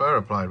Gore-Grunta Fur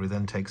applied, we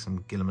then take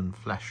some Guilliman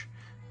Flesh.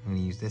 I'm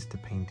going to use this to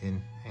paint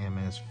in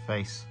Eomer's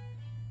face.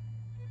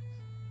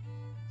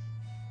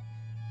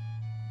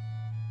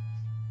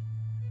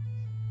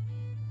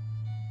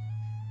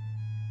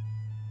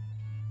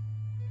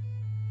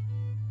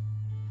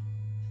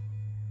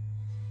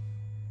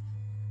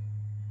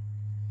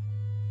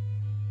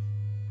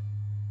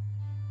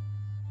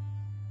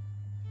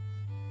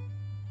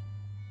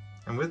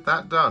 And with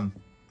that done,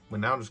 we're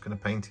now just going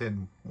to paint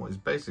in what is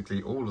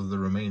basically all of the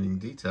remaining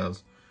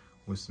details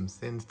with some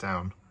thinned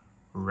down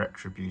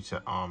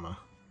Retributor armour.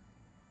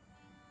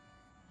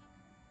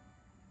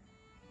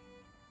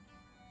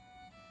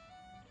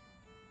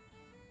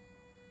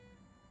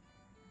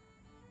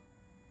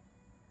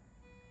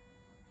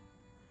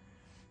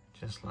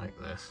 Just like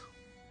this.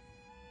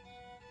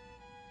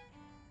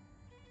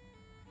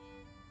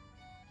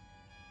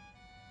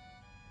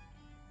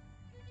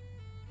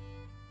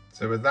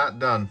 So with that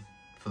done,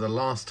 for the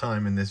last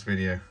time in this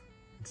video,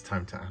 it's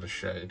time to add a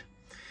shade.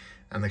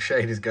 And the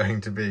shade is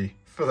going to be,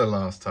 for the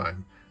last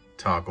time,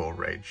 Targor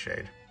Raid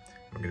Shade.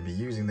 I'm going to be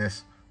using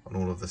this on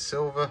all of the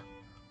silver,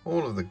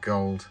 all of the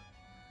gold,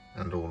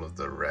 and all of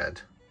the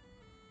red.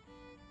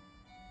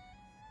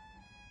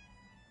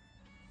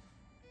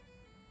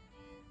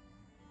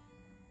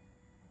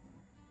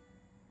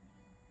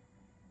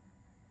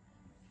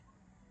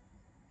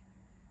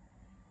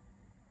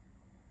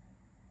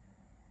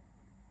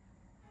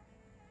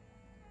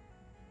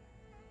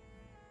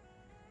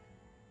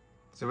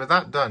 So with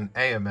that done,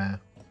 Eomer,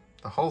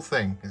 the whole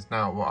thing is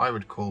now what I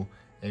would call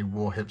a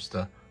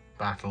Warhipster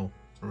battle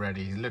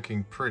ready. He's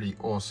looking pretty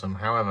awesome.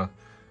 However,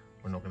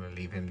 we're not going to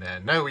leave him there.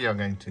 No, we are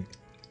going to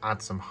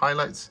add some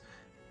highlights,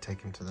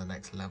 take him to the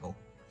next level.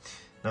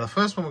 Now the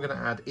first one we're going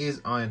to add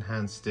is Iron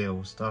Hand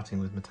Steel, starting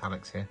with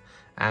metallics here.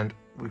 And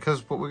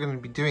because what we're going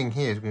to be doing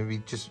here is going to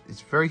be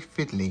it's very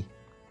fiddly.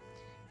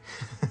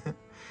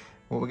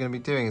 What we're going to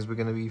be doing is we're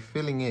going to be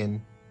filling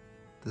in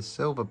the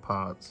silver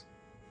parts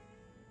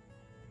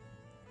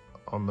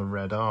on the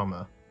red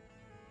armor.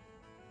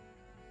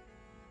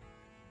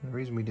 The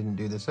reason we didn't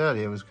do this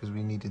earlier was because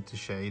we needed to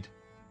shade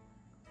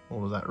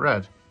all of that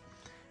red,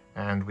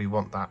 and we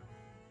want that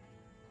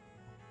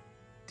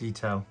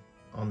detail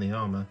on the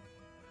armor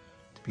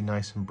to be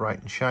nice and bright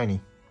and shiny.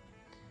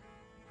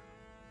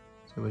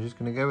 So we're just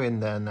going to go in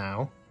there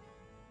now.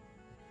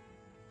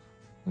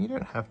 You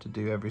don't have to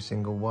do every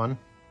single one.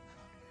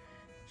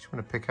 You just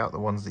want to pick out the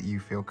ones that you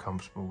feel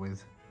comfortable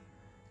with,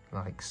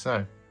 like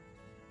so.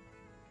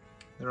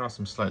 There are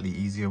some slightly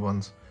easier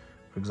ones.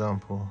 For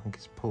example, I think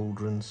it's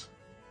pauldrons.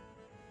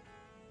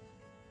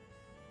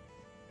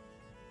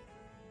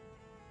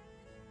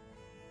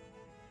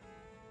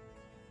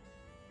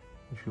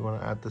 If you want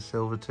to add the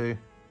silver to.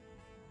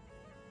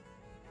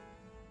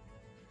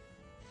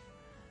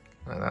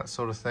 Like that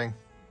sort of thing.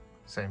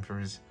 Same for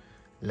his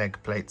leg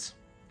plates.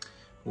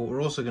 What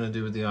we're also going to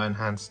do with the Iron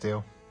Hand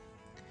Steel,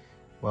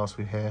 whilst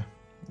we're here,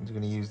 is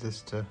going to use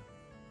this to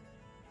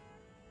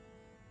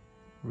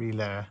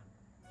relayer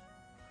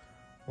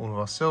all of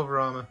our silver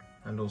armor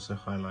and also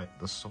highlight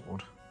the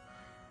sword.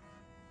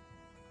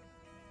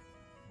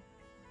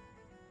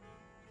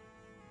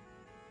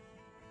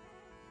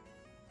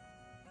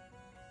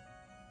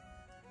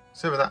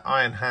 So with that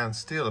Iron Hand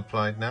Steel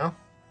applied now,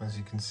 as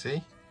you can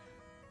see,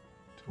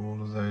 to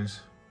all of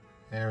those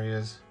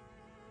areas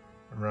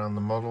around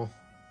the model,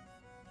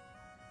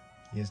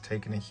 he has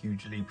taken a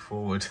huge leap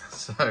forward.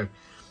 So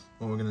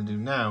what we're going to do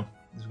now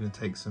is we're going to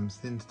take some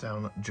thinned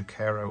down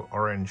Jacaro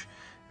Orange,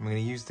 and we're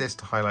going to use this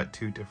to highlight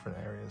two different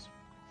areas.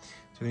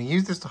 So we're going to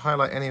use this to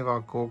highlight any of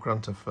our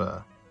Gore-Grunta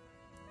Fur.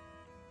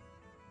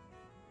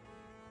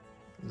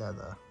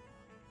 Leather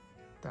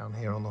down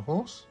here on the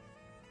horse.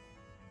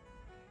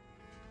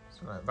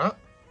 So like that.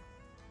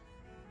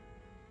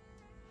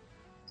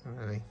 So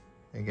really,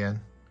 again,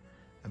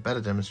 a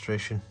better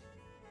demonstration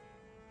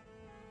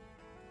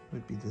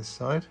would be this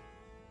side.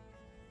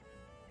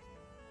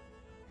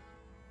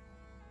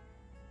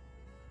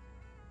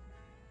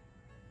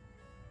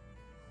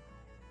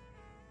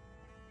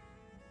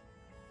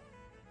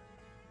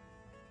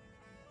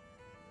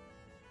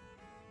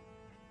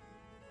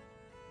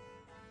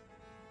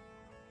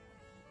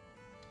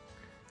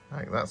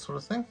 like that sort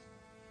of thing.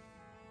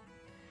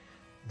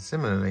 And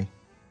similarly,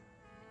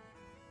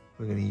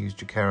 we're going to use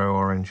Jakero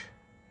Orange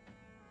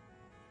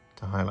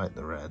to highlight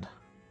the red.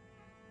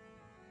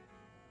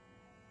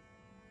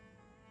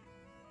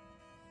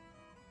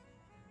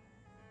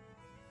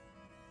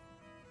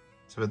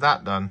 So with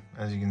that done,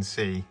 as you can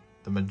see,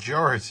 the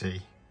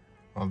majority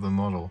of the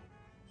model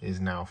is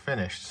now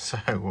finished. So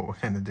what we're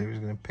going to do is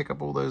we're going to pick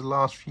up all those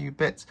last few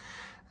bits,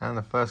 and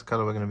the first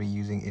color we're going to be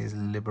using is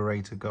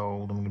Liberator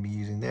Gold. I'm going to be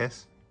using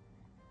this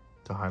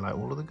to highlight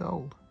all of the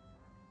gold.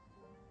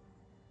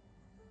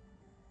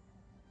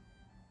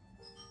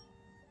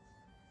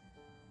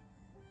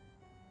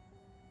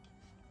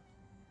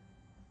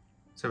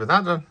 So with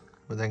that done,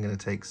 we're then going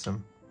to take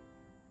some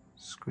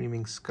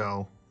Screaming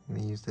Skull. I'm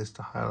going to use this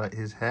to highlight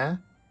his hair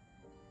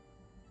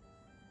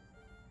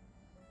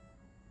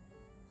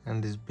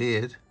and his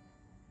beard.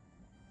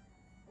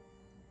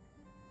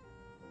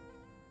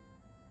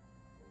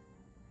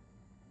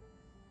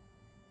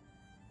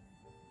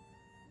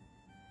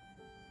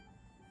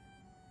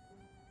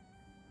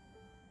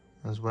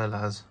 As well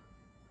as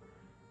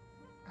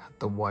add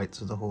the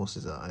whites of the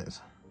horse's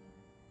eyes.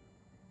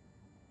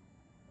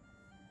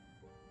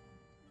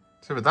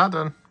 So with that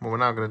done, what we're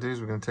now going to do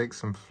is we're going to take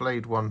some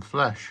Flayed One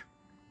Flesh,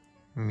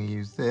 and we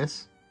use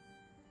this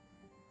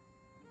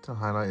to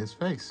highlight his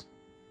face.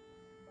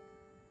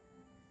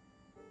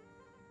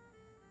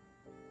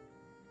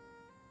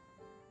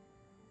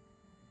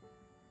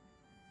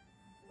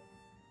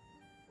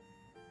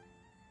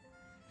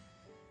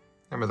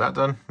 And with that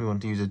done, we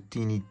want to use a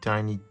teeny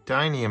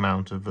tiny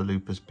amount of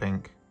Volupus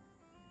Pink.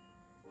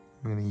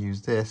 I'm going to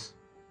use this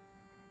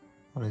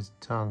on his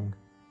tongue.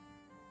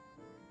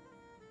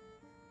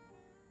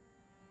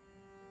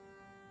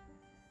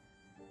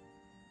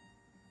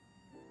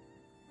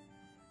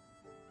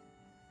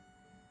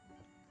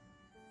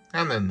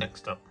 And then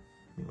next up,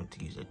 we want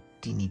to use a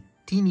teeny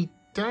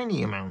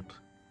tiny amount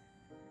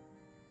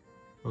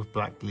of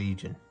Black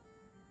Legion.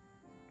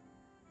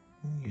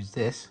 Use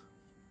this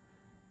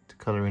to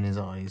colour in his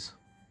eyes.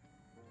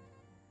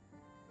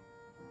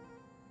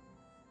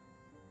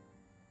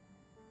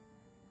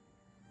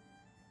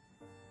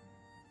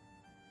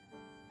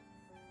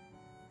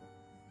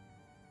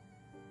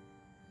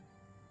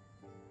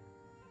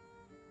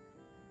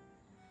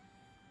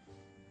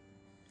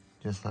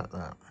 Just like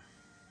that.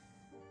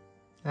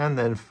 And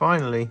then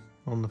finally,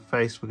 on the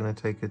face, we're going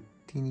to take a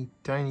teeny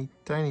tiny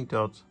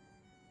dot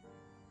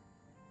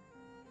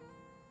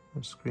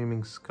of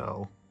Screaming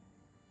Skull.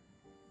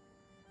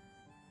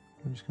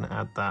 I'm just going to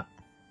add that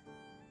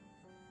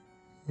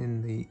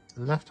in the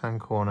left-hand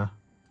corner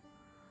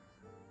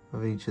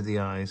of each of the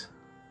eyes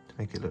to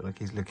make it look like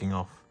he's looking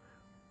off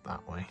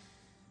that way.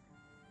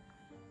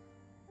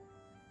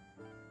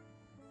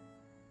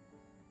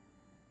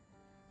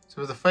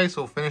 So with the face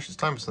all finished, it's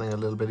time for something a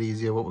little bit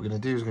easier. What we're going to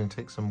do is we're going to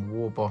take some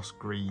War Boss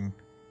Green.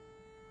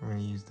 I'm going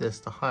to use this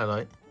to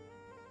highlight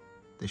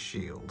the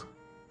shield.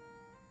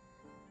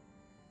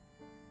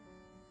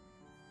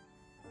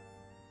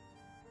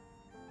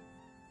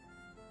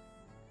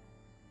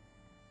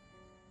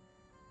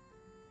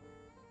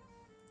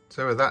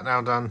 So with that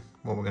now done,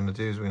 what we're going to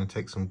do is we're going to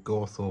take some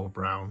Cygor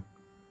Brown.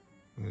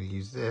 I'm going to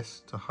use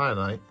this to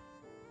highlight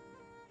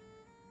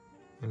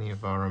any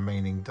of our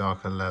remaining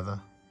darker leather.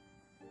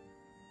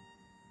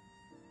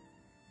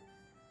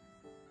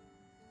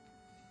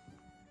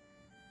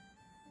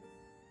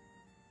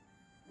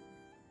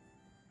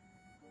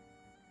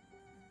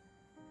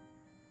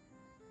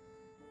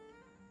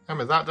 And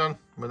with that done,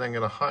 we're then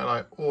going to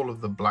highlight all of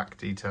the black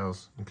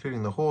details,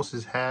 including the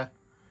horse's hair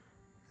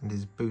and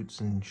his boots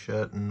and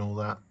shirt and all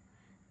that,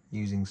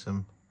 using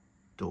some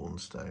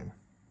Dawnstone.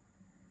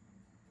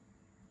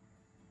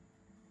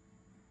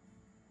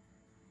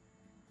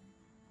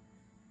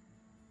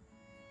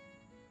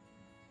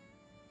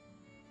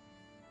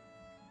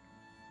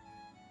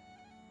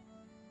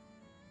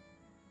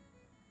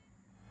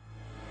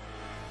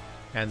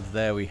 And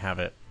there we have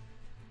it.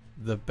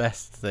 The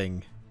best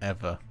thing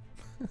ever.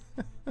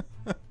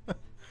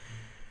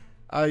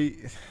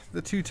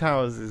 The Two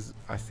Towers is,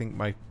 I think,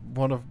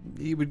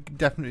 he would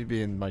definitely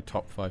be in my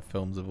top 5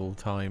 films of all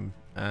time,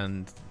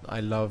 and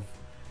I love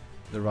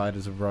the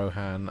Riders of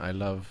Rohan, I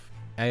love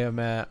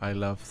Eomer, I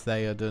love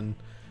Theoden.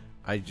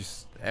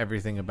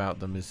 Everything about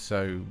them is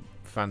so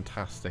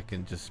fantastic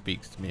and just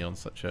speaks to me on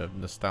such a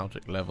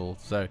nostalgic level,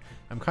 so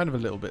I'm kind of a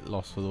little bit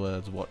lost for the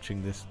words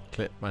watching this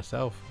clip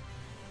myself.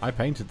 I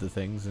painted the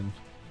things and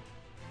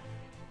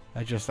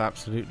I just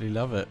absolutely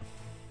love it.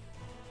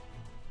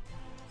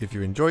 If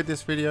you enjoyed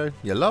this video,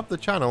 you love the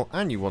channel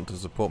and you want to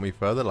support me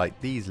further like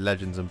these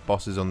legends and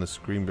bosses on the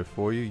screen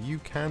before you, you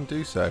can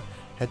do so.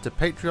 Head to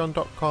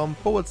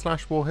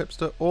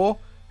patreon.com/warhipster or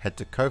head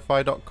to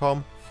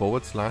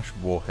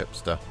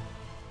ko-fi.com/warhipster.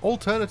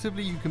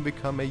 Alternatively, you can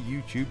become a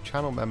YouTube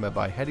channel member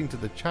by heading to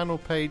the channel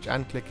page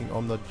and clicking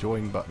on the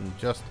join button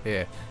just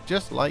here,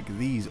 just like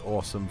these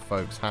awesome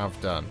folks have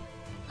done.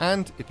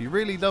 And if you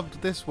really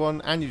loved this one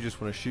and you just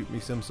want to shoot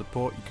me some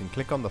support, you can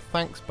click on the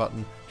thanks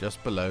button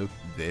just below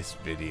this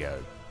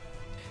video.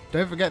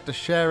 Don't forget to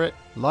share it,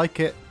 like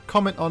it,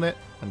 comment on it,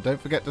 and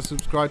don't forget to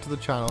subscribe to the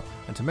channel.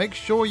 And to make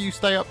sure you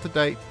stay up to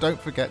date, don't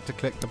forget to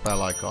click the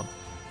bell icon.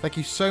 Thank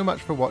you so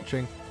much for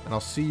watching, and I'll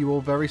see you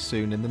all very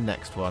soon in the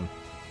next one.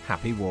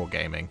 Happy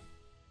wargaming.